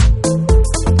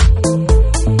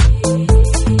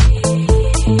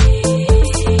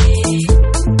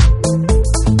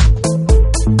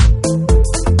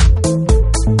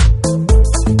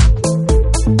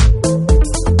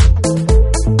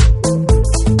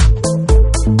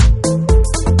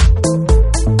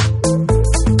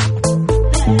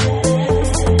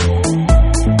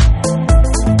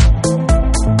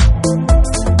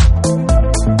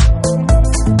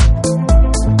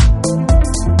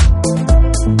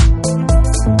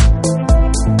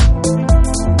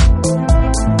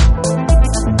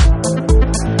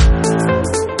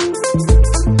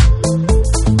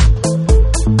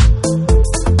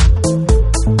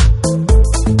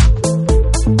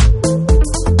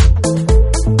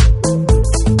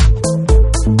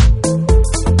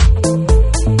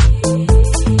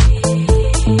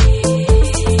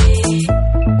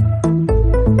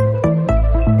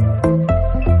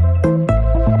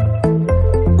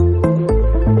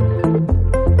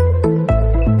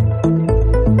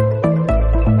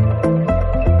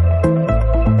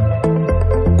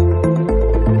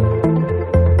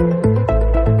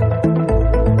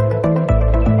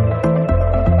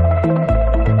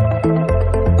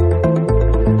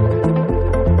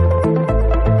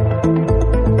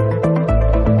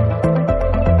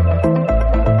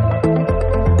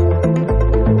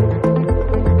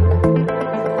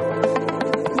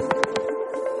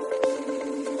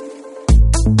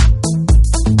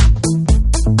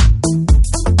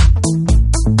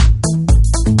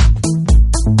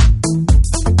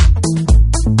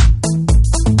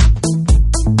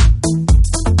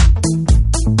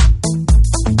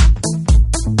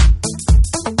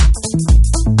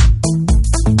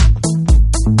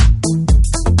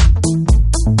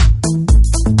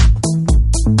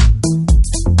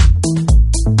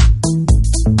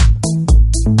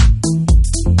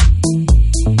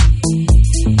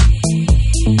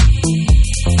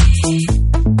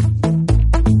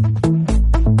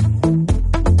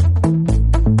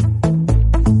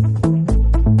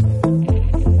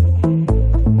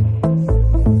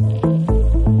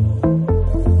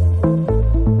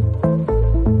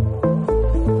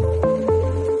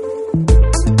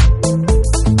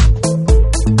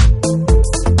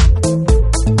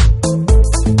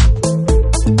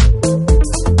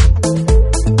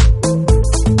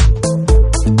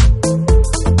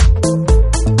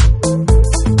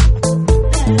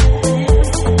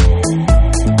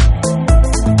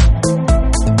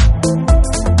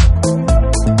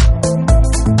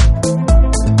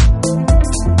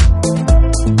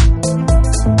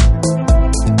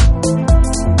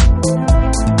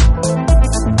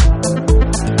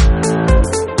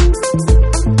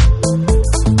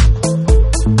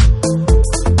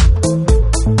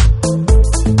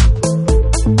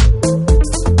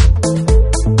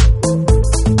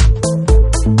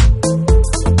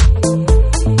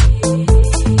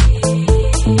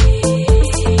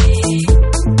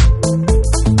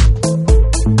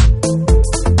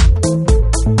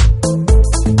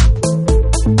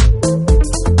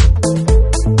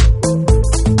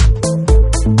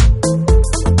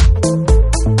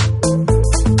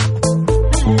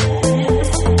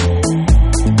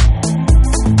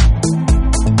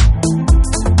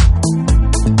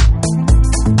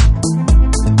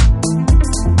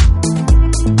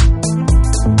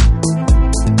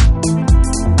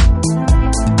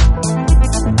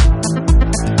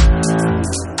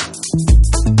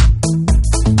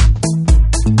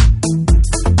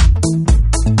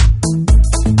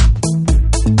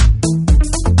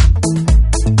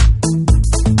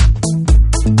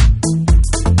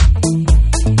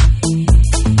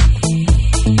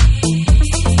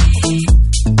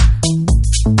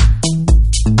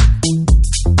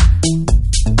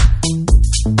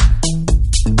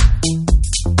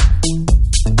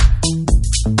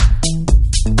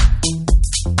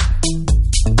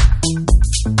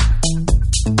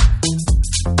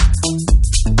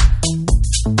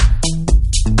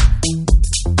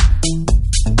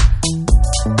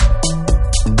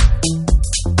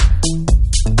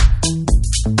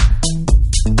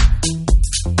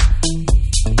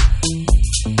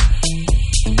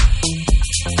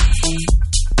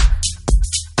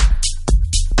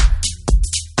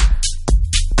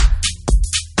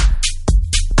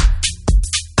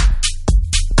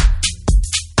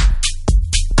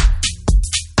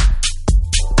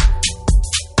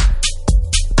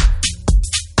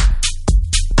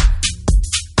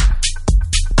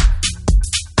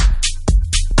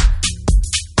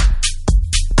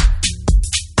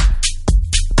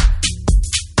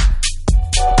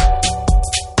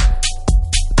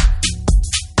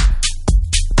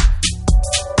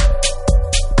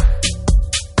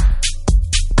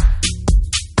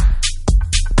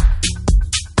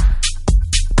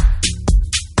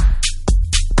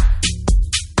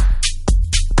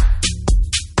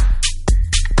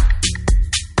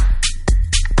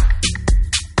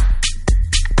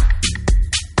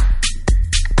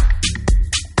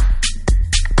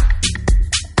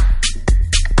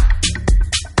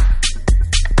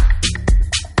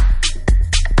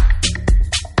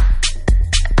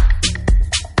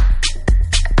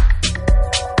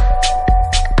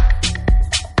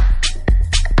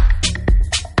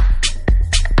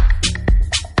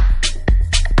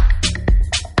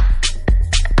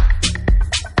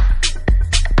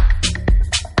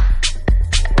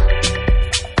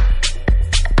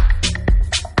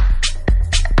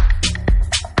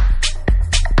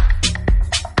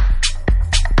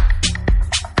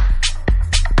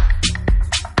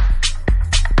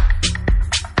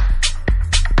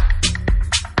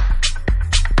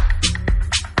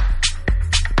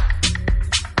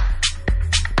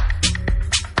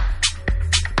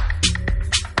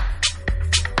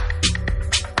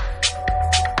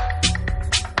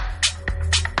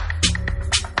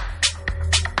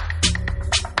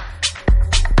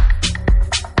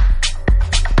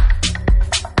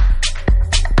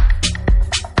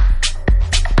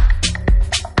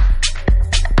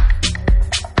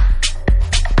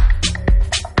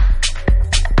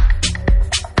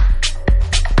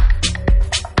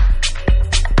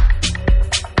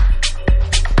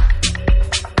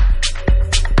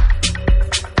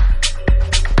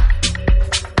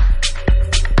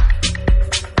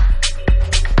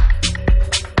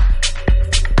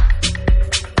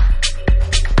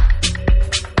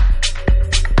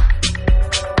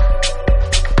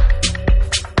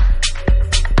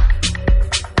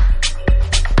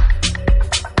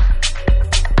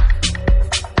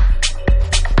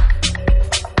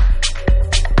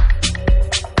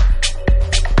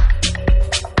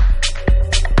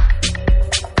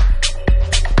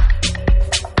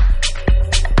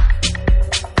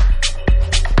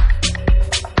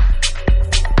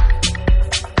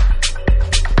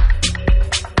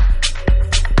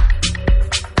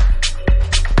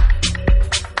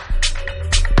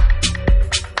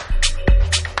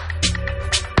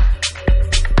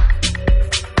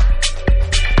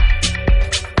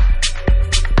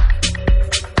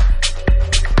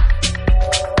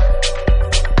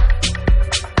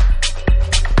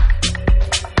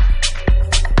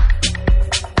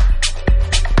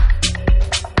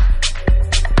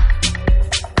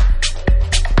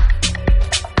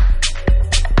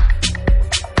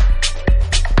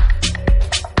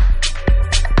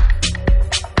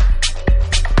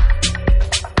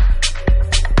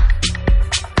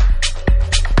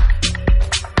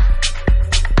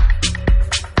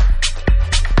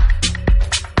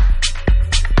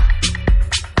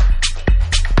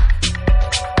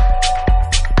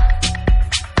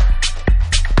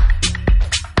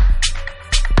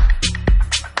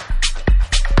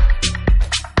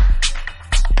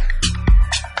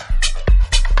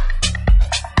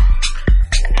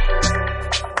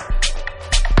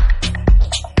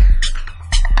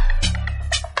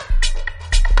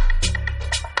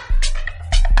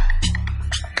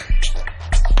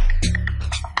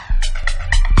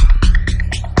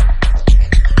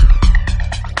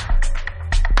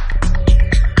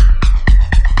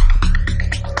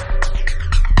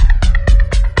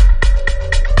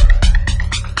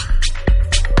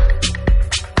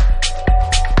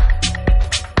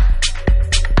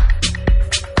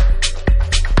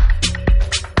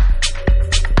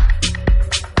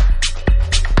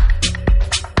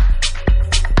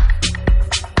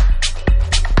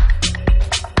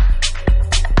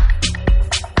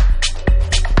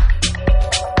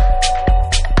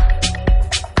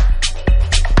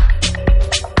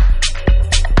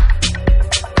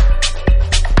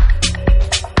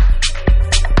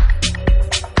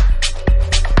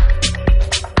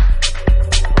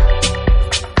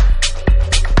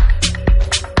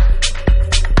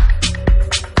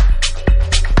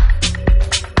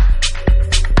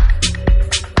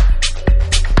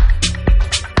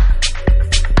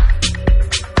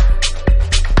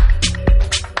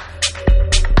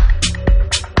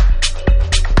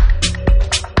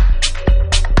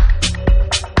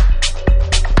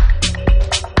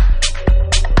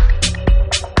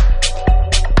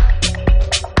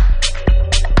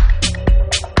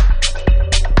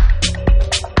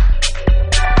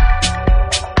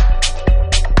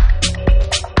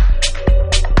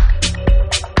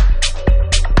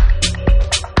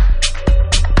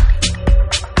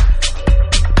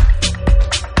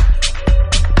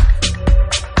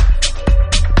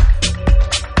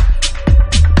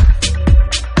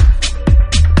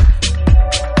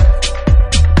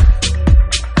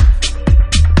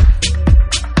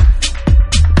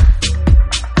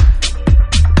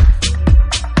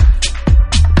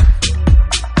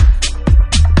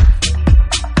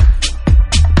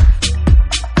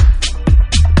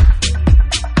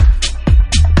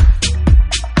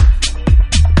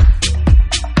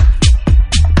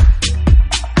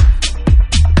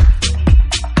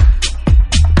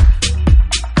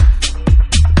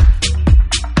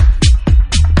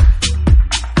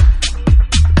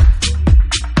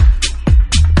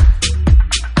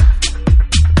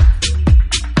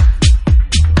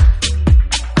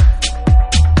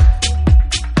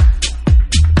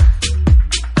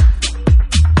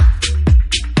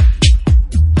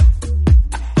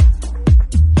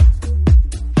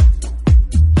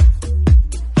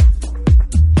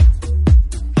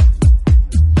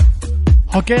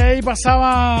 Ok,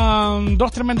 pasaban dos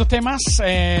tremendos temas.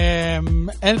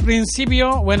 El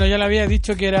principio, bueno, ya le había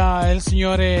dicho que era el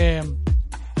señor,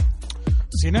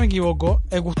 si no me equivoco,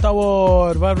 el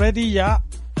Gustavo Barbetti, ya,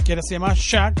 que se llama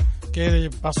Shaq, que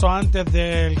pasó antes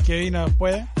del que vino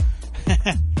después,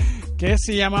 que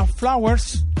se llama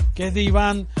Flowers, que es de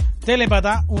Iván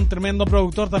Telepata, un tremendo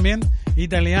productor también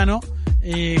italiano,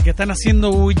 que están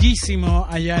haciendo bullísimo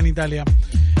allá en Italia.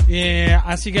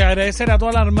 Así que agradecer a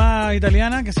toda la Armada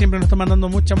italiana que siempre nos está mandando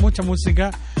mucha música,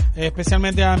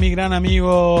 especialmente a mi gran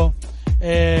amigo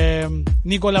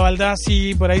Nicola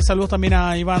Baldassi. Por ahí saludos también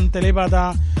a Iván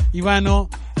Telepata, Ivano.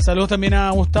 Saludos también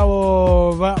a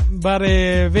Gustavo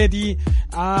Barbetti,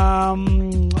 a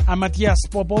Matías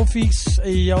Popovic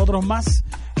y a otros más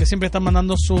que siempre están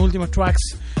mandando sus últimos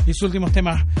tracks y sus últimos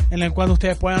temas, en el cual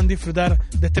ustedes puedan disfrutar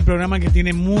de este programa que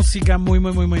tiene música muy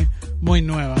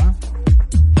nueva.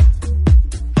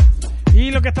 Y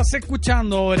lo que estás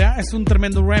escuchando ahora es un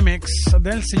tremendo remix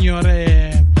del señor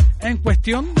en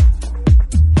cuestión.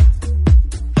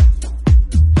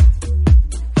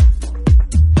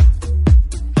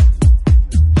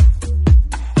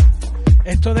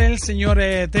 Esto del señor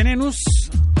Tenenus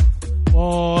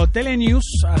o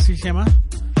Telenius, así se llama,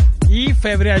 y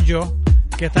Febrero,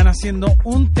 que están haciendo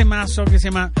un temazo que se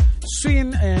llama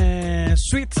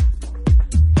Sweet,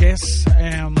 que es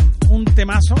un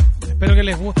temazo. Espero que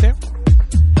les guste.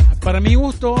 Para mi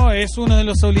gusto es uno de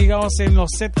los obligados en los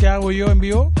sets que hago yo en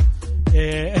vivo.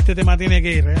 Este tema tiene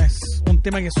que ir. Es un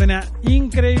tema que suena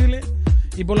increíble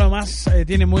y por lo demás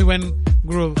tiene muy buen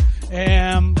groove.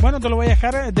 Bueno, te lo voy a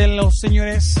dejar de los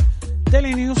señores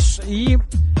Telenius y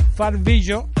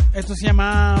Farvillo. Esto se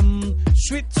llama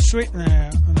Sweet.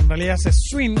 En realidad es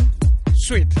Sweet.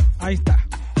 Ahí está.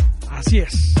 Así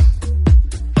es.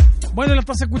 Bueno, lo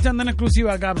estás escuchando en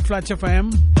exclusiva acá en Flash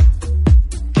FM.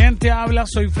 ¿Quién te habla?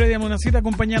 Soy Freddy Amonacita,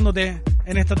 acompañándote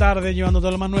en esta tarde, llevando todo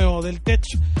lo más nuevo del Tech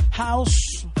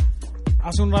House.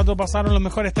 Hace un rato pasaron los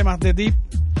mejores temas de Deep.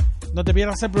 No te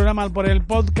pierdas el programa por el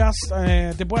podcast.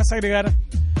 Te puedes agregar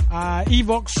a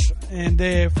Evox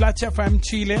de Flash FM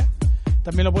Chile.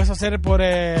 También lo puedes hacer por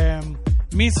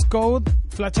Miss Code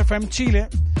Flash FM Chile.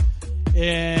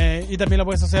 Y también lo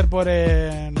puedes hacer por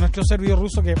nuestro servidor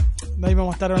ruso, que de ahí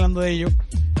vamos a estar hablando de ello,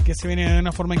 que se viene de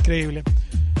una forma increíble.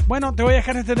 Bueno, te voy a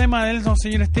dejar este tema de los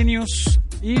señores Tenius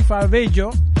y Farbello.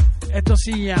 Esto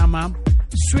se llama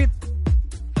Sweet,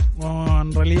 o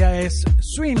en realidad es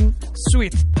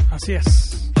Sweet, así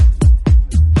es.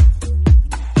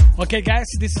 Okay guys,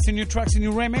 this is a new track, a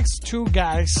new remix. Two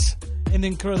guys in the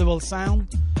incredible sound.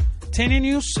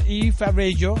 Tenius y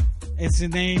Farbello is the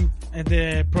name of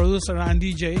the producer and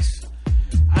DJs.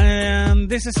 And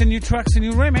this is a new track, a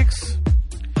new remix,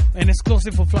 an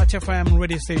exclusive for Flash FM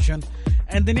radio station.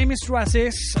 And the name is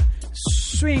is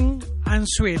Swing and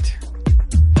Sweet.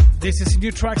 This is a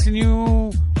new track, a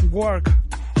new work,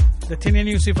 the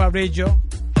Tenius y Farbello,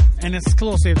 an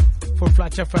exclusive for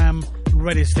Flash FM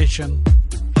radio station.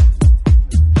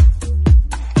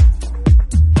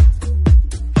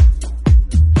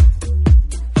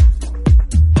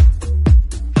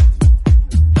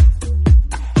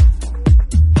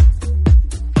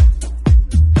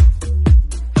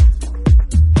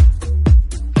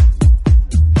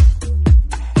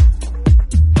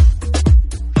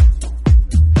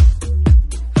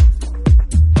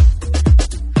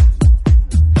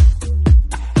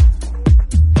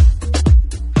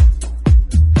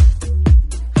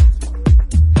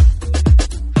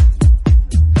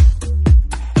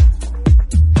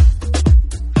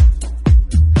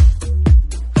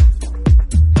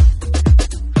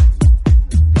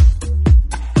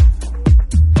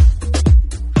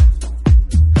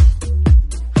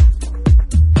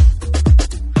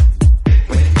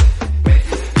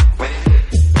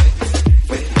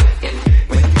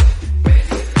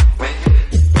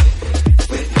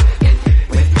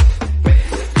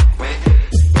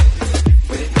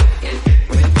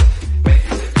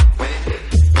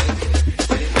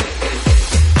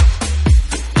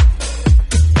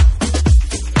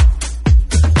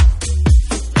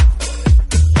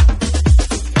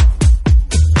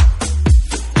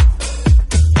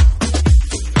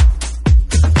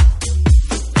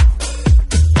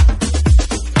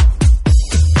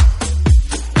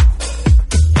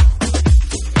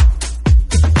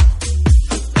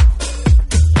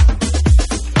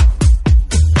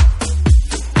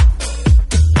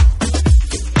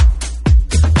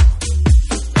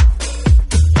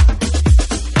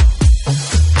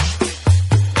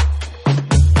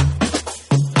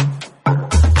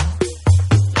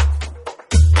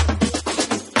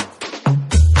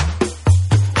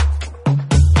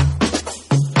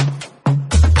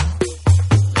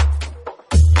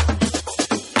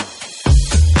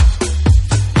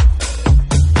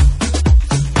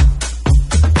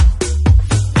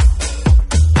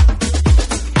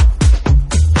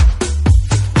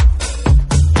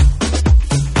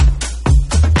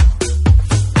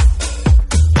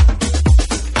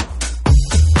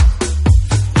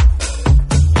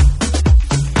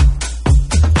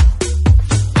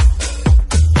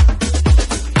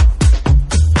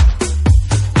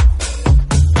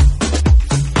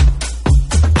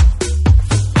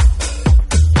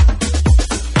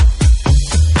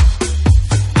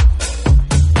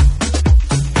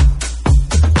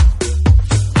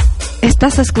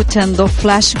 Estás escuchando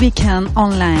Flash Weekend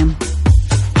Online.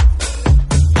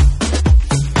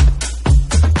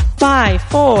 5,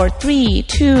 4, 3,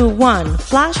 2, 1.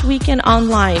 Flash Weekend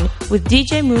Online with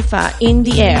DJ Mufa in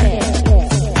the air.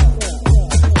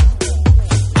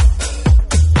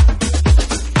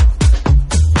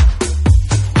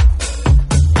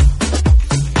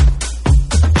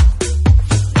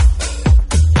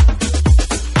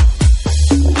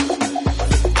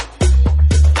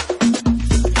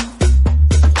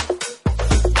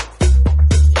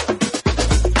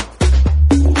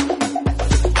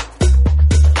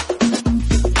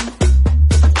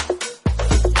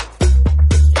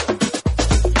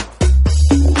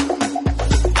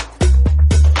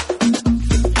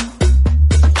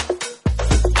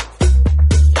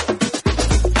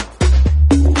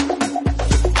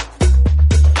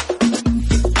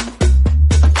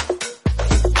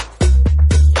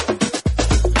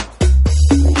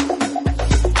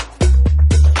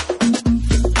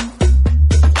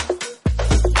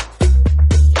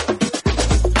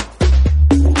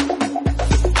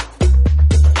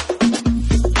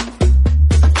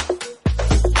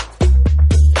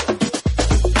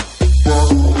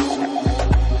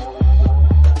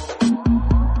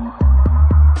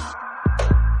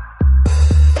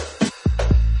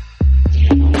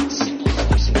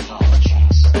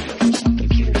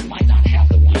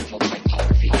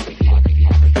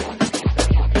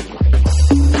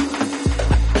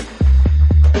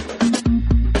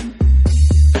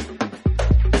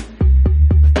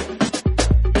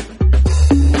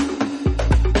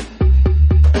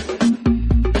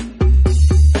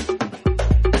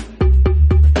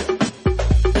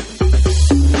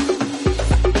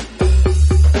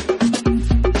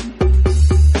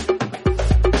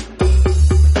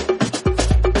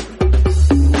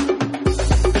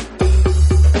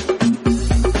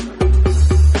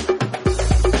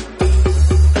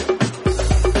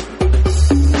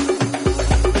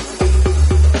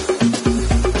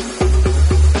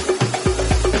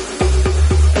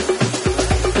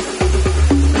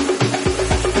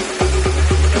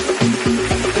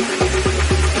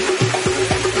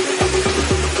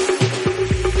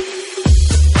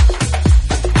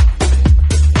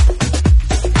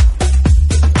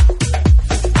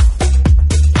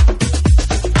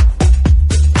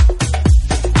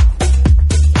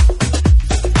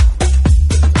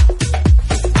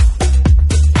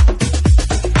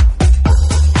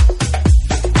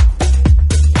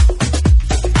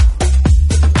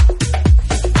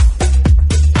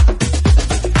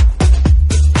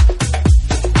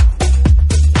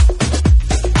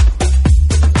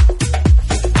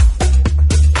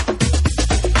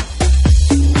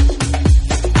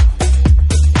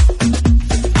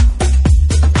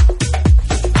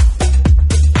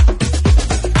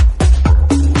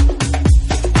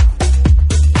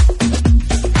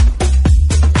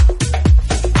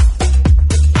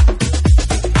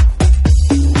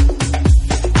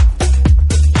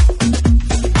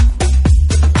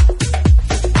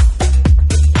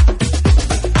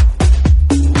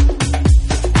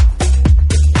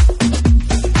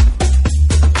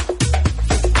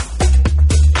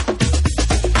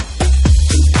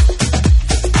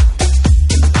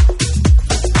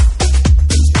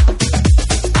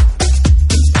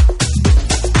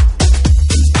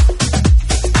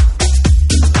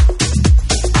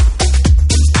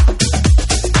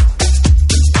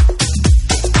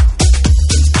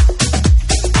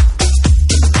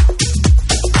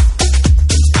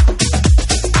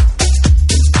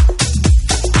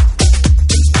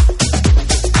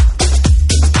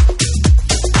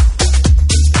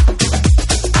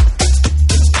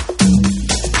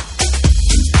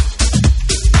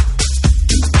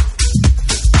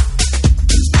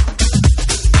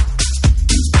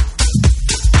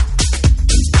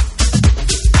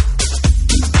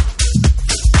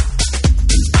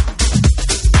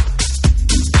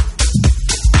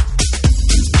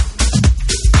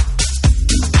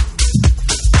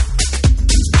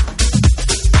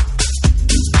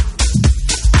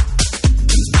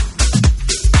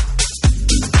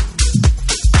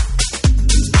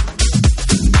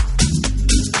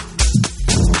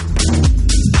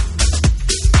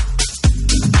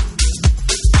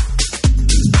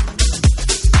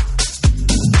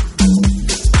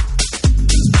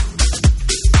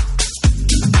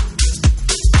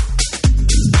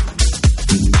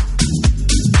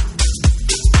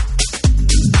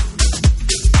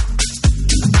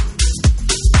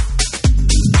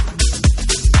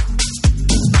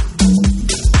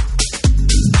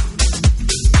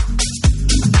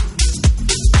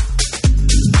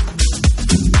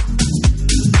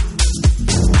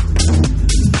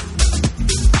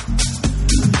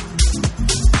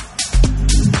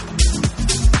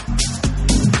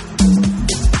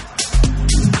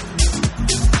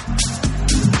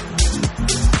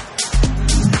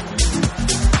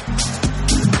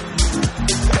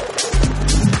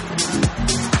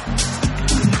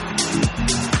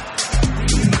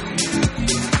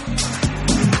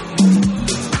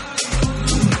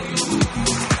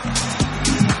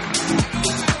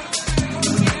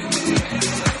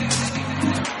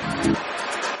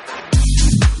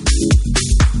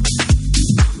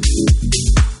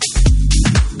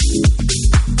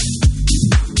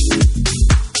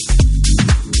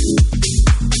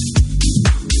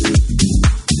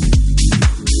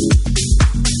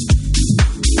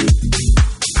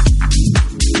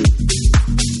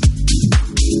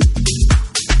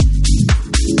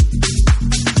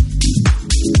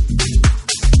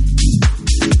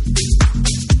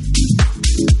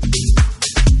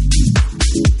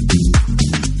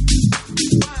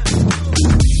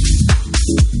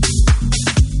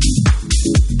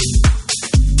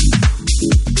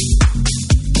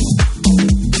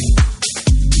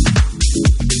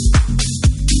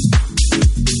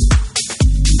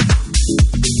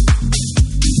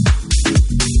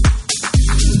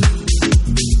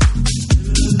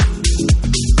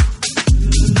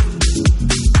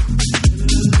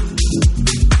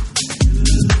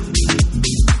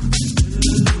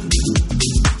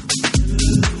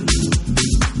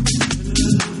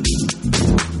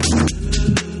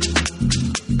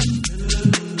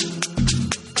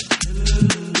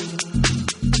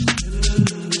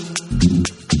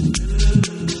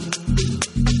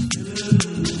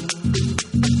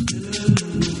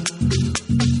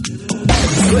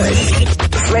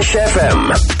 Flash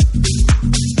FM.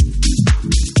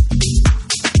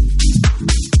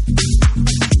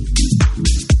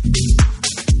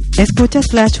 Escuchas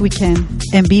Flash Weekend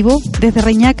en vivo desde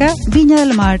Reñaca, Viña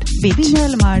del Mar, Beach. Viña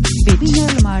del Mar, Beach. Viña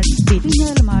del Mar, Beach.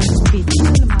 Viña del Mar, Beach.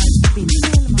 Viña del Mar, Beach.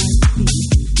 Viña del Mar, Beach.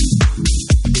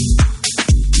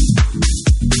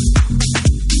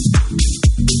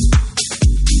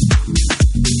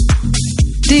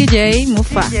 DJ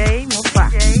Mufa. DJ Mufa.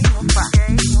 DJ Mufa.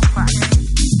 DJ Mufa.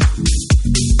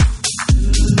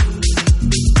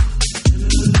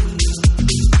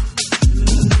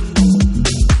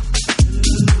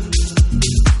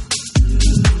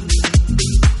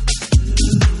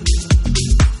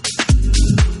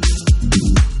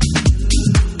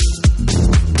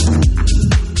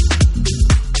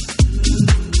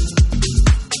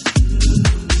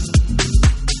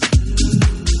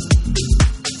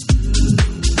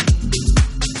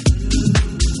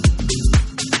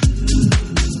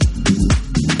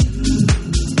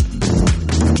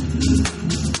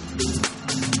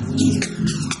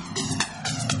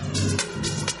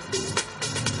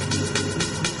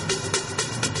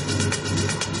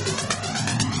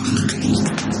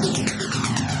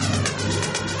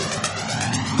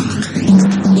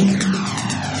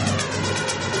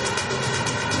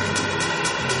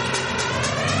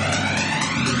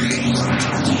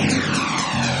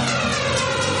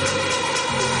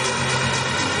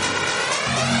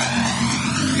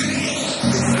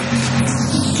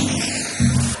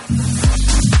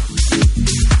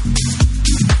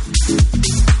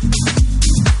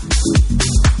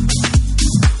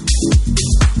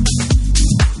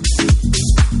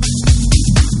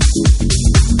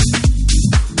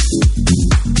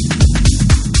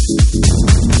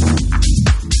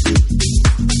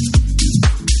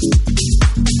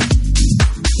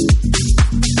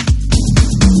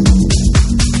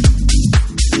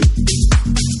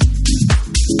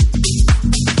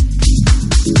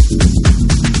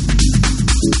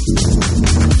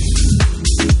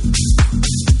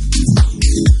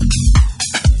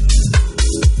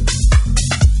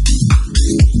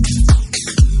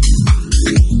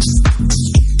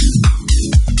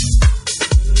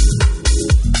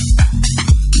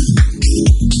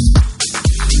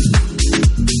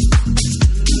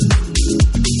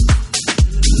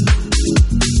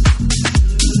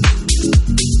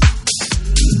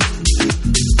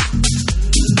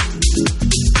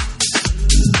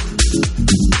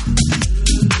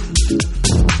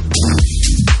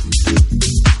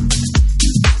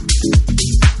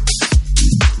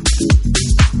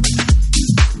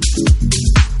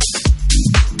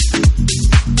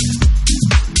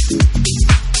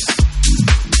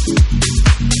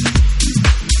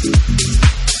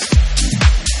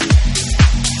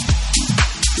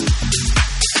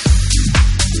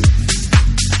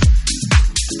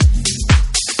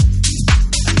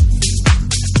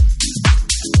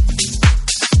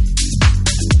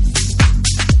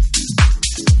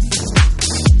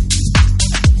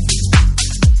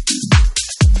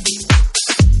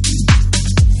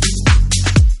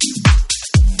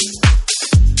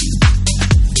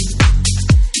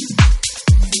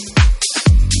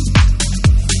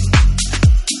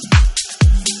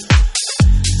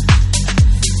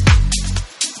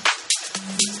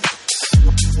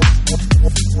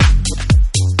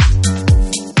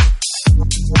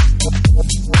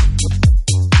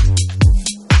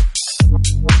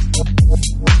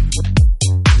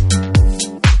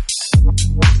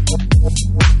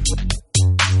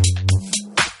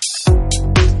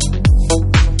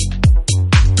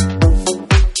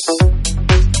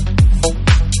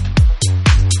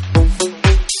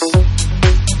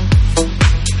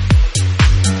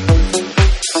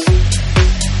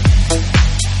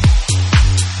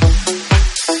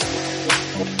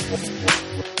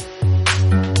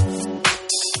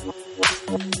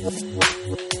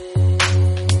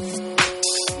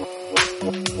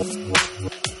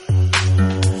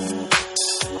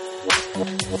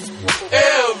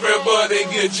 Everybody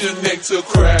get your neck to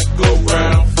crack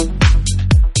around.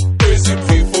 Crazy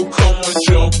people come and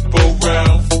jump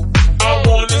around. I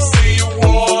wanna see you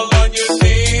all on your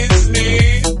knees.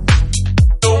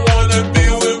 Don't wanna be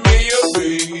with me, or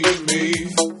baby.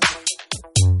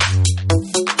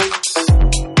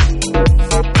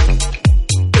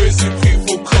 Crazy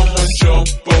people come and jump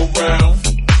around.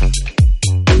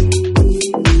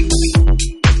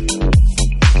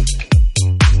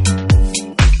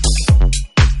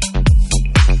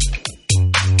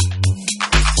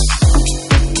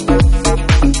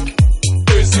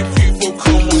 Crazy people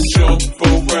come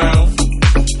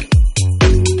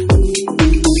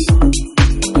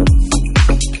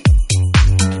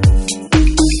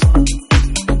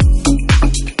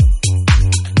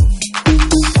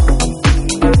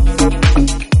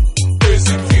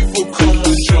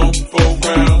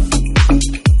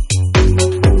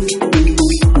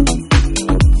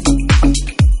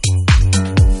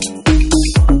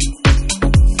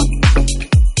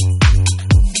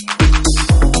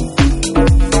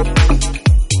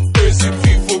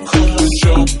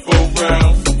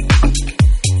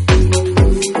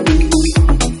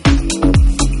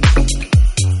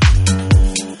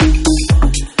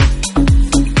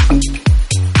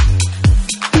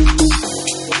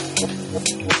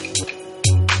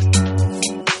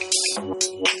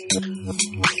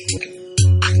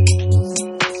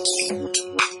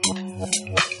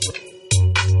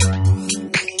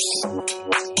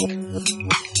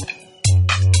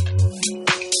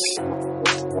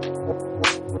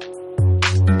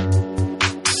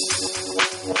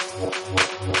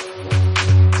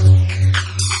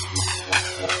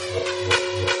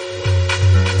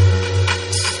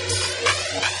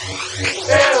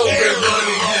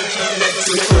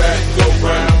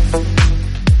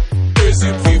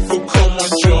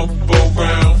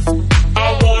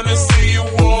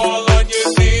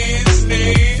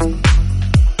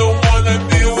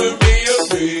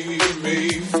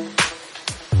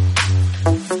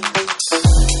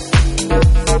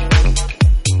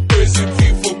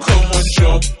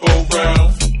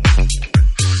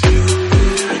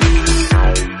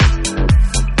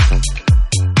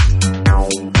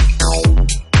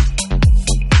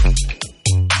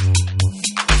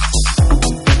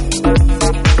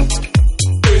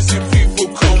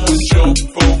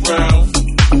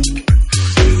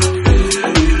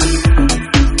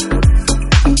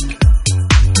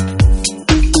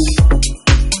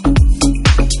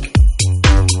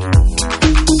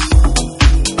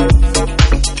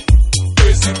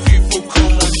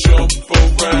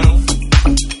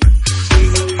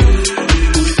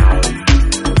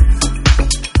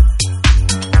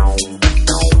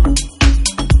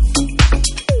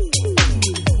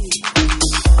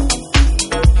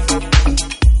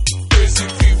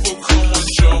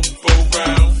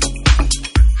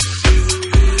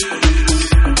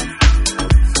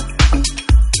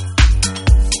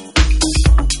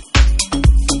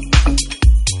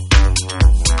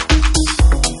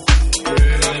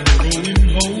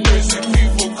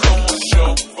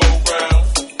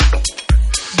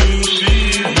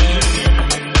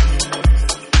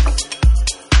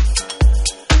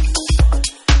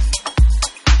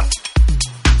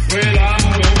Well,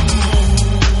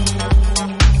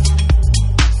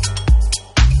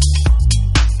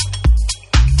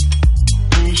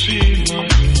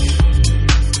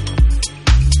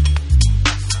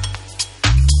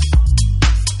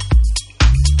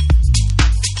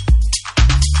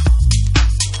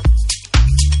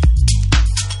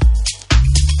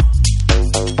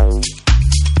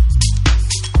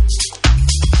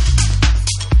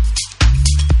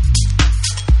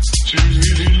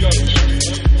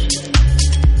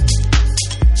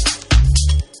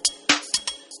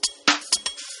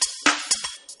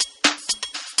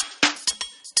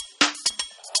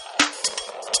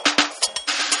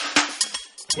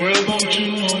 don't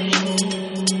you know?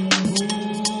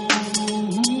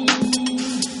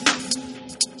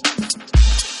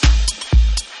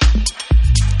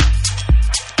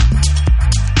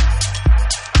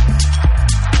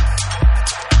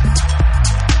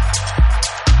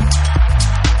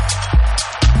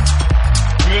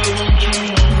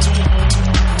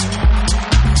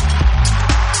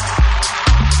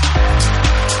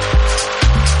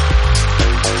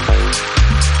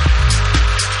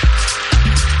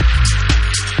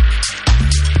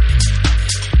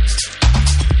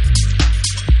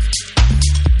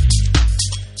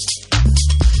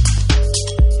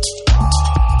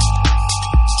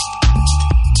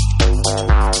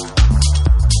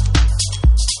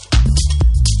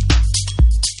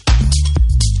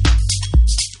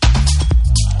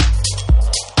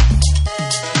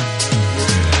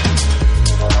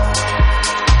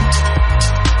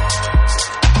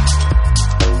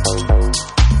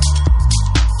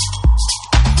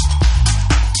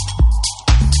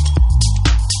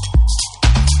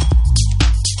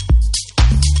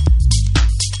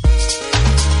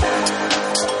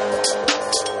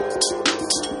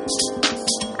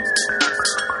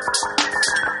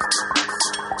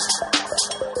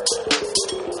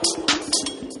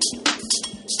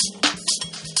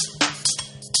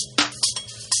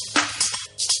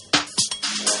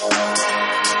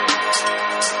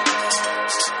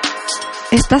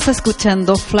 Estás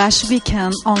escuchando Flash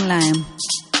Weekend Online.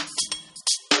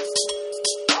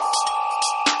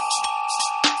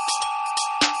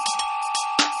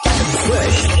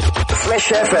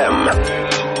 Flash FM.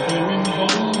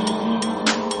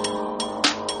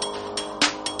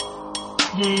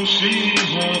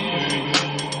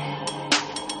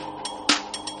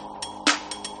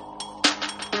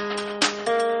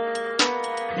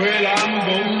 Well, I'm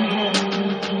going home.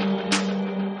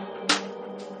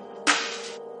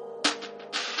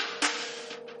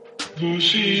 Go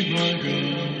see my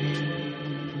girl.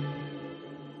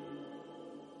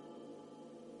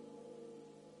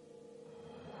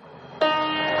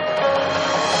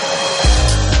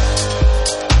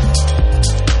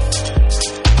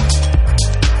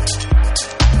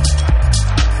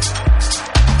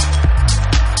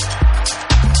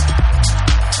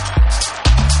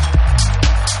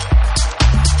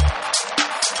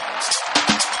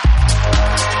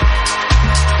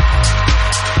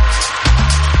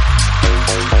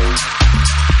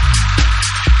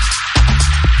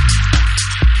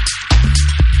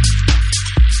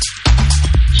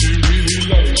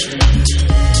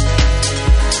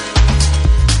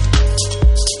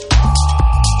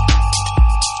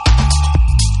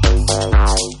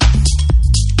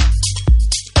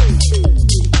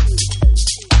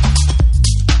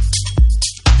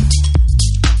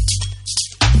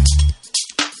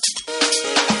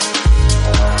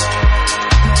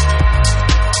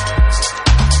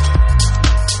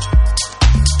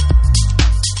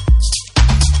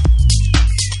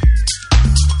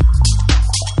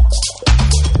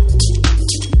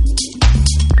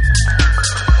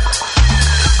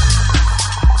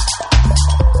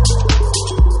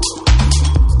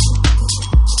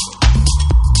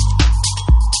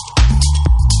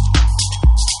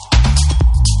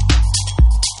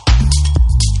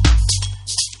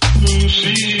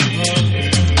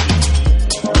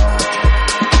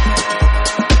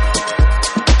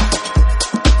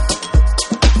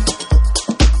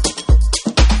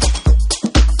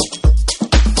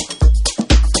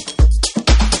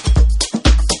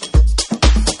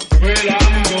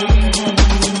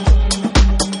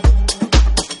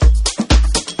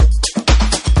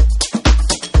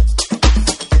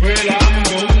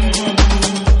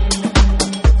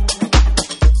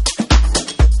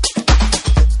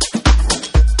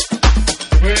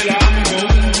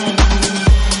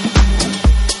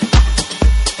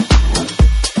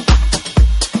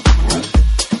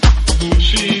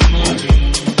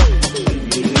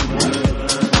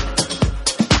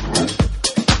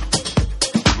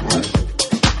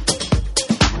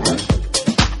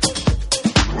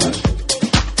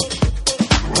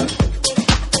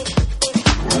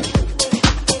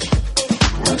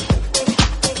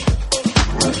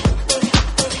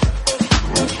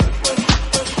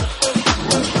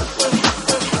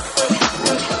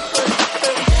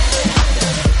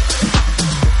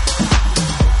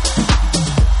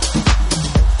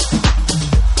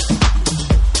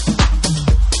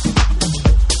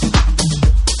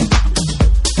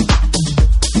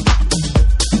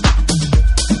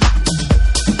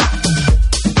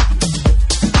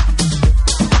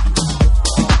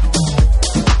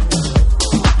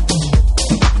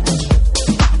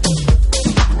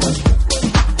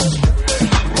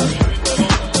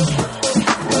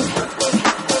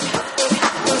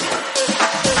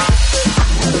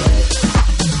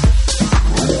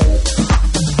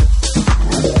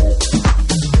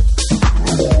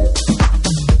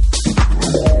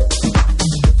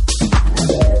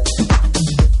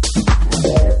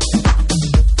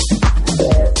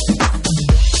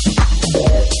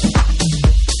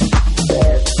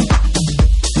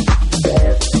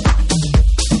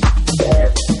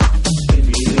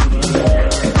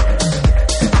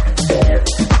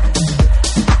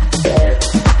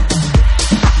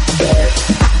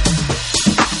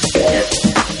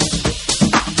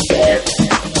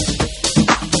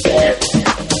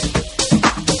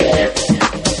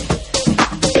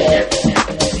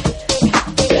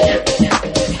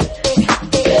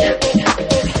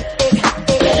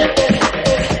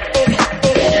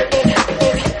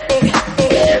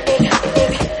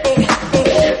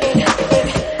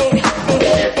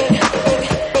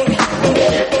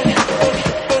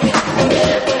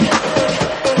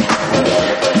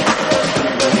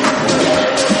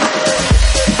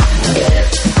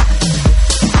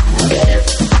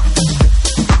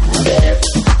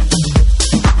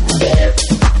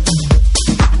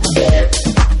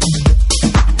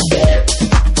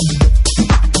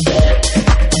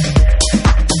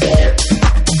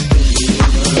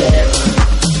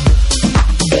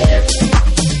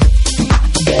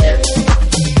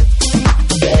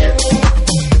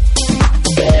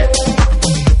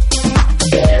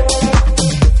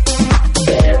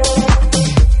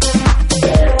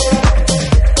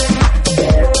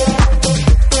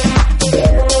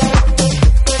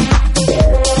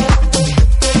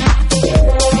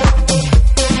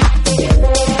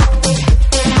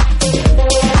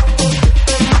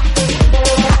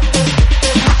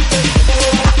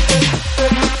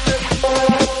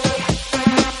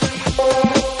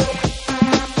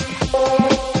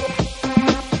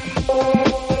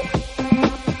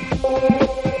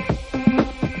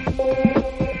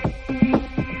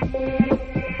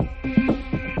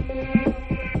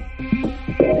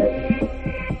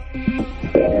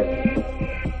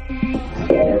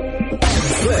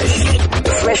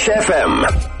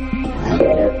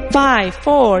 5,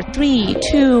 4, 3,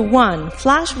 2, 1.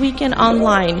 Flash Weekend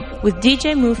Online with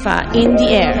DJ Mufa in the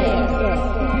air.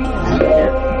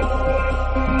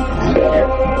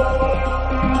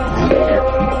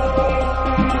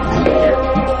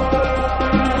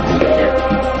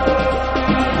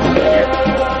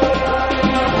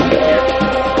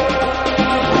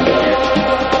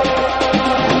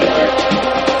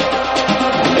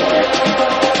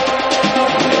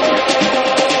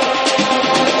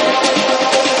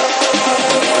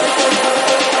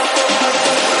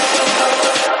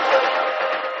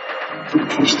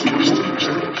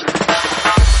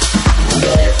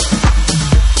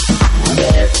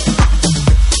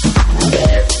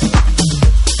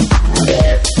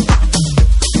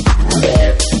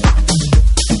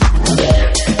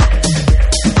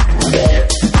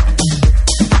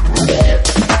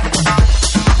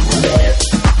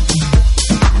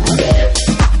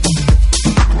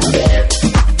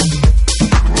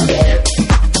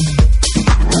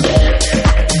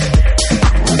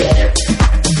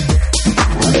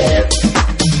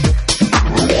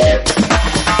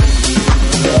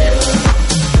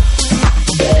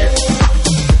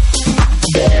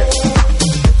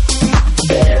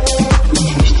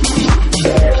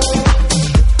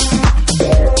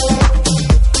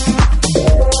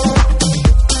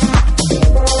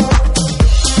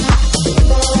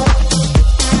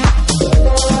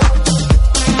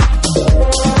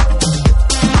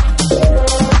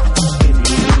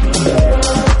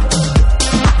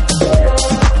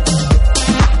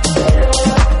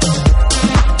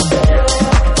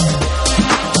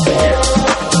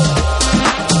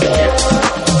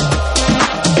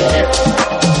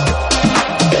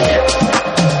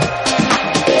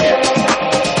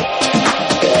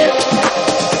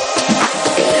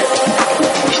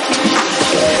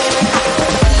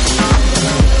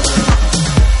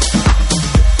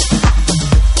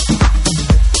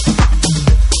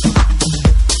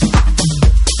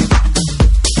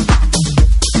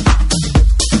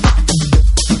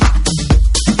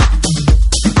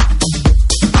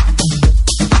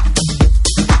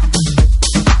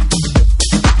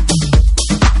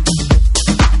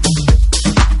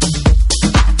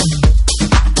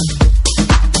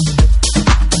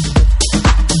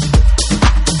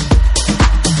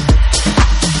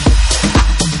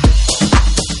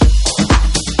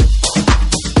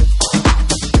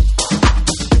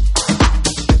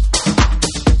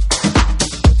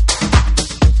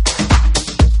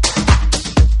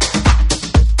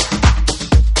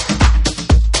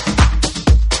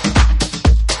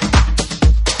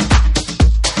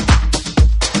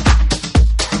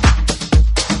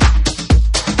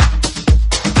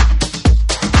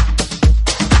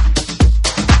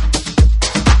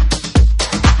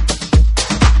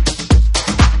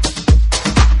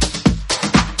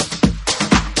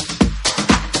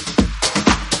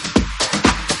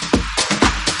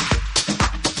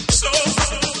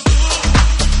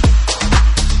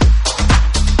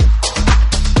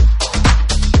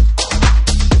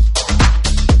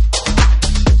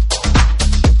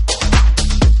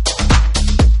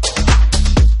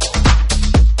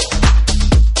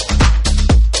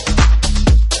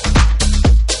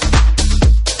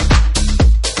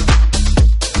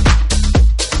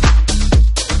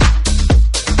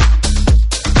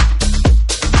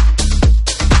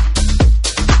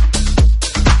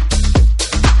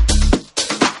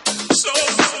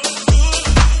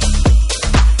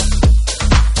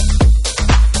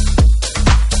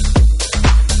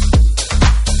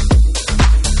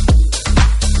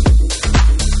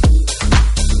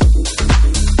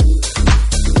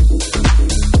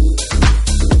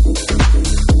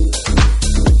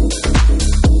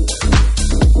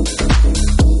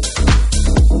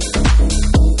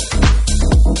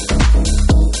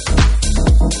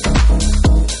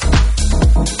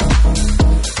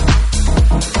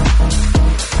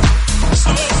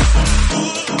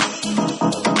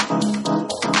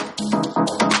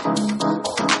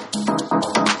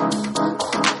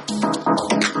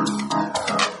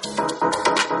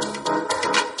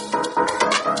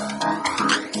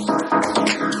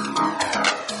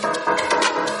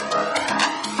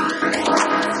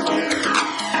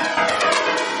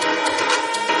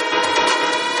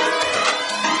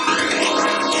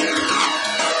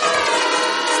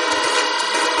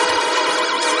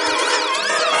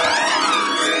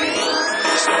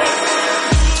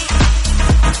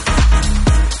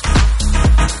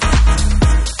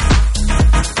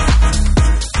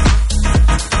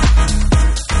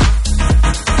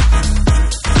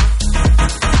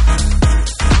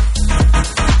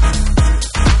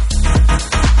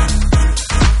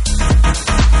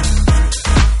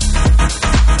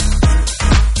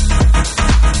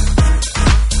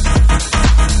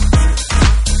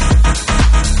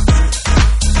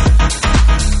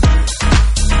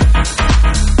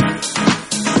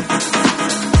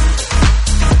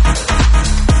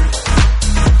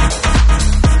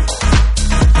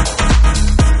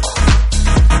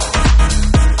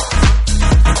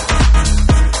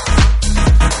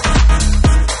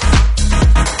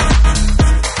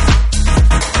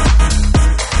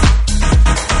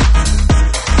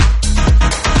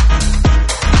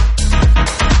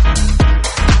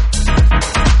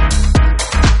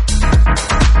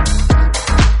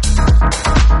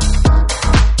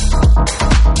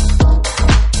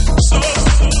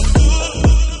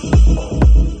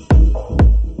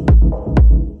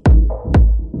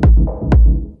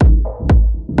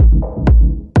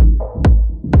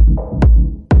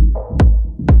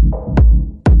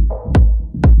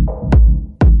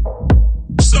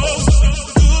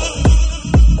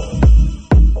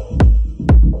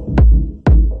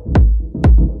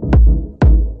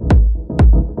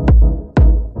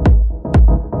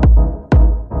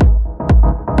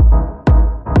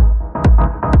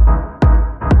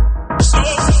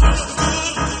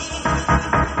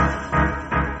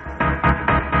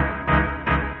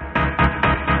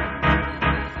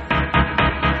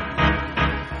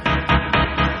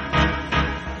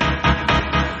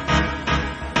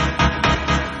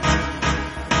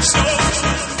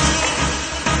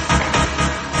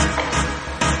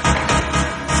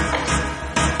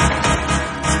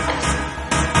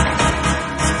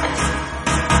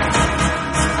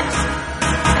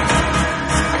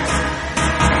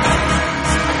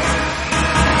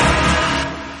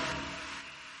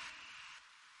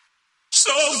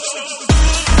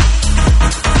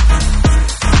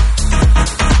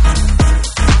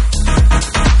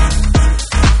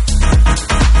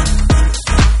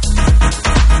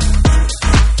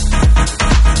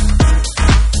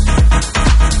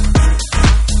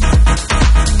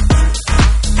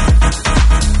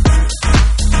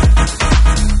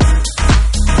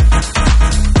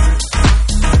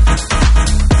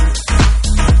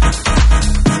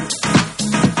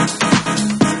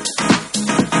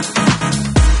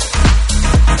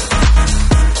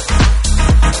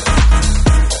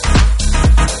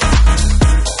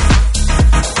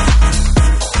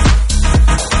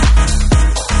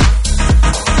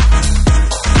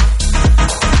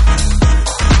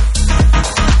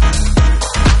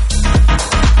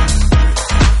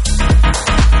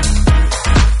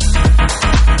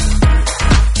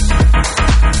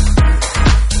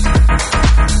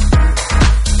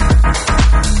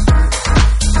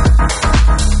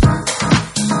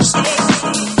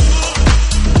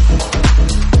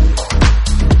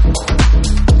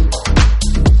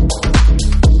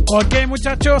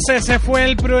 muchachos, ese fue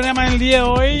el programa del día de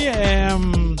hoy.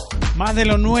 Más de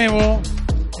lo nuevo.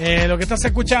 Lo que estás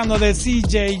escuchando de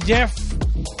CJ Jeff,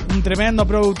 un tremendo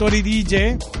productor y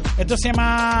DJ. Esto se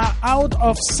llama Out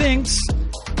of Syncs.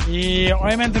 Y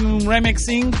obviamente en un remix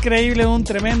increíble de un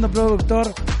tremendo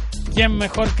productor. ¿Quién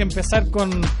mejor que empezar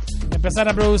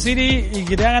a producir y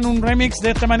que te hagan un remix de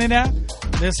esta manera?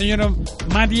 Del señor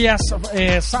Matías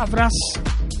Zafras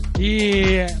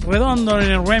y Redondo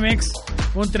en el remix.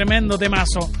 Un tremendo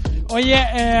temazo. Oye,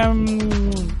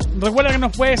 recuerda que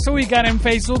nos puedes ubicar en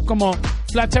Facebook como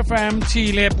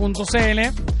flashfmchile.cl.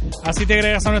 Así te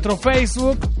agregas a nuestro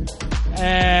Facebook.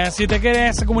 Si te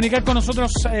quieres comunicar con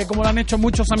nosotros, como lo han hecho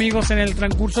muchos amigos en el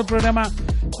transcurso del programa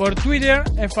por Twitter,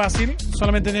 es fácil.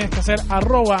 Solamente tienes que hacer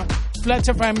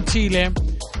 @flashfmchile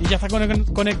y ya están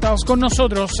conectados con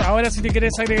nosotros. Ahora, si te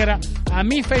quieres agregar a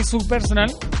mi Facebook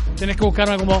personal, tienes que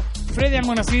buscarme como Freddy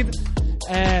Almonacid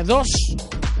 2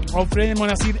 o Freddy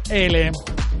Almonacid L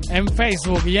en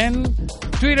Facebook, y en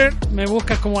Twitter me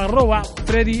buscas como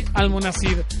 @Freddy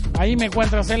Almonacid. Ahí me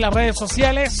encuentras en las redes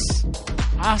sociales.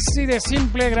 Así de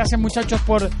simple. Gracias, muchachos,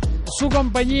 por su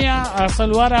compañía. A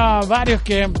saludar a varios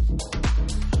que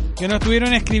nos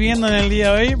estuvieron escribiendo en el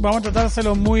día de hoy. Vamos a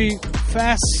tratárselo muy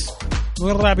fast,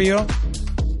 muy rápido,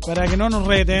 para que no nos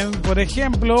reten. Por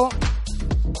ejemplo,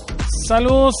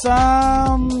 saludos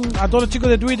a todos los chicos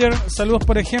de Twitter. Saludos,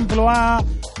 por ejemplo, a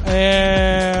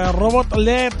Robot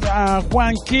LED, a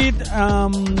Juan Kid.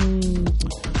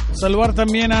 Saludar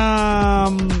también a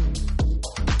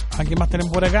 ¿quién más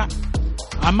tenemos por acá?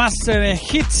 A Master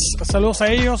Hits. Saludos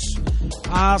a ellos.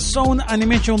 A Sound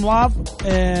Animation Lab.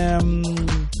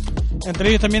 Entre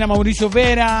ellos también a Mauricio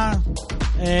Vera,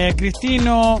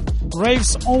 Cristino,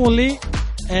 Raves Only,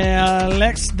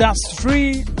 Lex Dust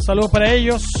Free. Saludos para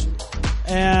ellos.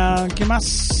 ¿Qué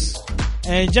más?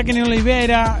 Jacqueline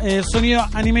Olivera, Sonido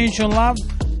Animation Lab,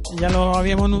 ya lo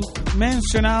habíamos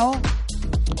mencionado.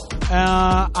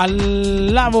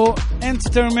 Al Lavo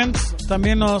Entertainment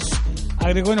también nos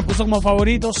agregó y nos puso como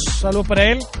favoritos. Saludos para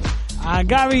él. A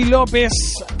Gaby López,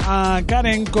 a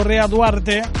Karen Correa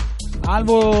Duarte, a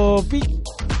Albo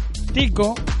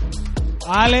Tico,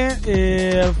 a Ale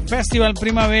Festival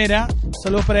Primavera.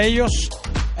 Saludos para ellos.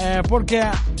 Porque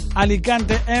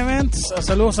Alicante Events,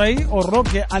 saludos ahí, o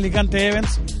Roque Alicante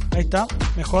Events, ahí está,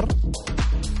 mejor.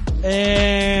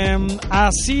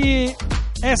 Así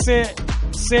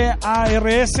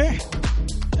SCARS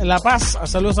La Paz,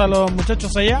 saludos a los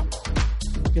muchachos allá,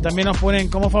 que también nos ponen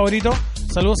como favorito.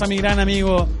 Saludos a mi gran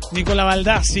amigo Nicola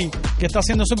Baldassi, que está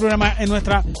haciendo su programa en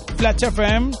nuestra Flash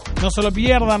FM. No se lo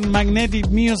pierdan, Magnetic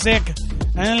Music,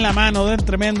 en la mano del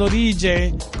tremendo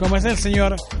DJ, como es el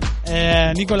señor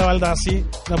Nicola Baldassi.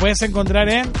 Lo puedes encontrar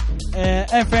en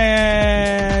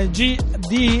FGD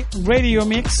Radio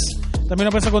Mix. También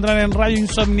lo puedes encontrar en Radio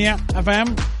Insomnia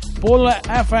FM, Pool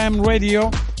FM Radio,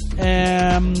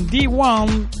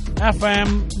 D1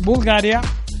 FM Bulgaria,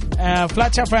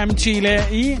 Flash FM Chile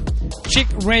y Chic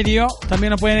Radio.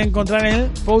 También lo pueden encontrar en el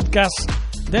podcast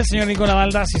del señor Nicola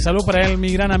Baldassi. Salud para él,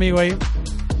 mi gran amigo ahí.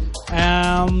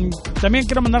 También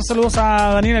quiero mandar saludos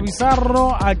a Daniela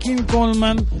Pizarro, a Kim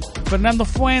Coleman, Fernando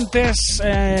Fuentes,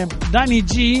 Dani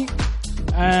G,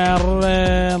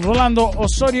 Rolando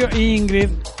Osorio e Ingrid,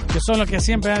 que son los que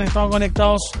siempre han estado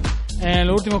conectados,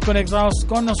 los últimos conectados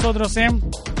con nosotros en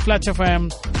Flash FM.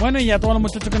 Bueno, y a todos los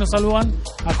muchachos que nos saludan,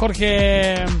 a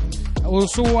Jorge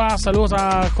Ursúa, saludos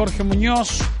a Jorge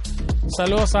Muñoz,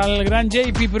 saludos al gran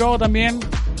JP Pro también,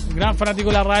 gran fanático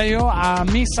de la radio, a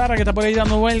mi Sara que está por ahí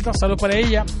dando vueltas, saludos para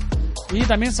ella, y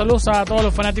también saludos a todos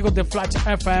los fanáticos de Flash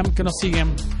FM que nos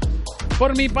siguen.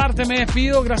 Por mi parte me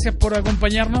despido, gracias por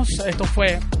acompañarnos. Esto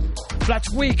fue Flash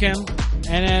Weekend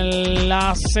en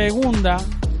la segunda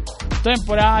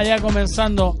temporada, ya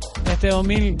comenzando este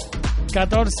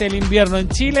 2014, el invierno en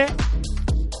Chile,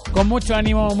 con mucho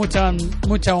ánimo, mucha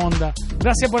onda.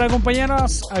 Gracias por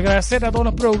acompañarnos, agradecer a todos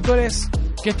los productores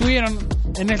que estuvieron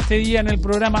en este día en el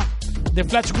programa de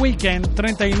Flash Weekend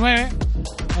 39,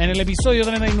 en el episodio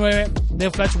 39 de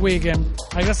Flash Weekend.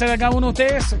 Agradecer a cada uno de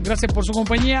ustedes, gracias por su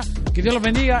compañía, que Dios los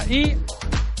bendiga, y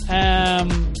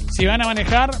si van a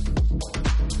manejar,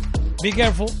 be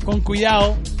careful, con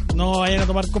cuidado, no vayan a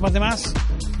tomar copas de más,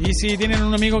 y si tienen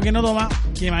un amigo que no toma,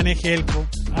 que maneje él,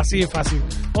 así de fácil,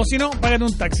 o si no, paguen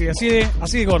un taxi, así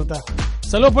de corta.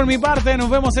 Saludos por mi parte, nos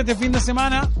vemos este fin de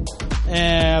semana,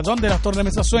 donde las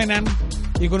tornamesas suenan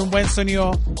y con un buen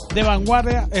sonido de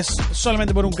vanguardia, es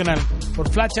solamente por un canal, por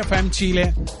Flash FM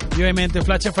Chile y obviamente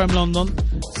Flash FM London.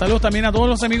 Saludos también a todos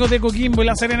los amigos de Coquimbo y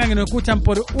La Serena que nos escuchan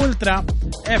por Ultra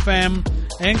FM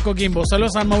en Coquimbo.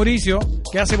 Saludos a Mauricio,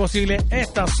 que hace posible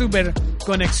esta super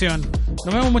conexión.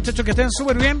 Nos vemos, muchachos, que estén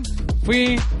súper bien.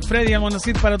 Fui Freddy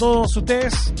Almonacid para todos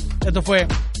ustedes. Esto fue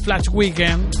Flash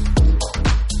Weekend.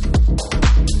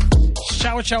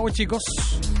 Chao, chao, chicos.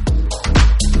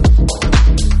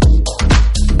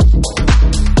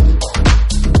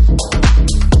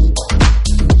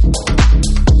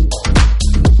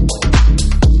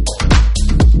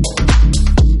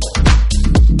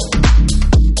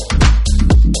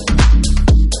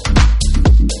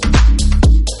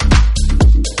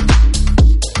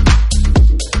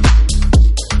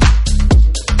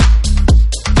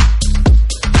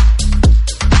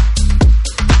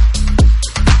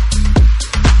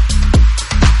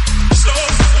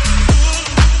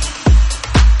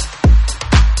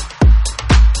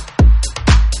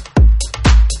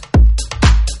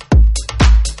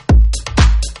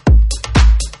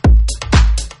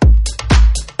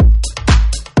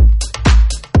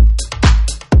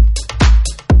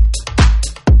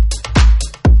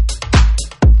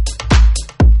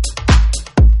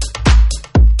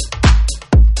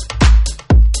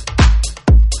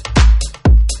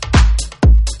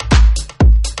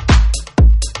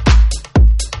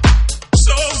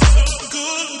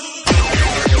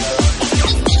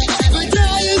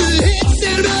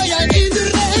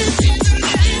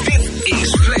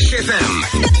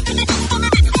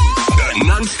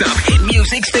 Non-stop hit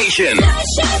music station.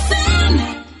 Flash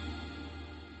FM.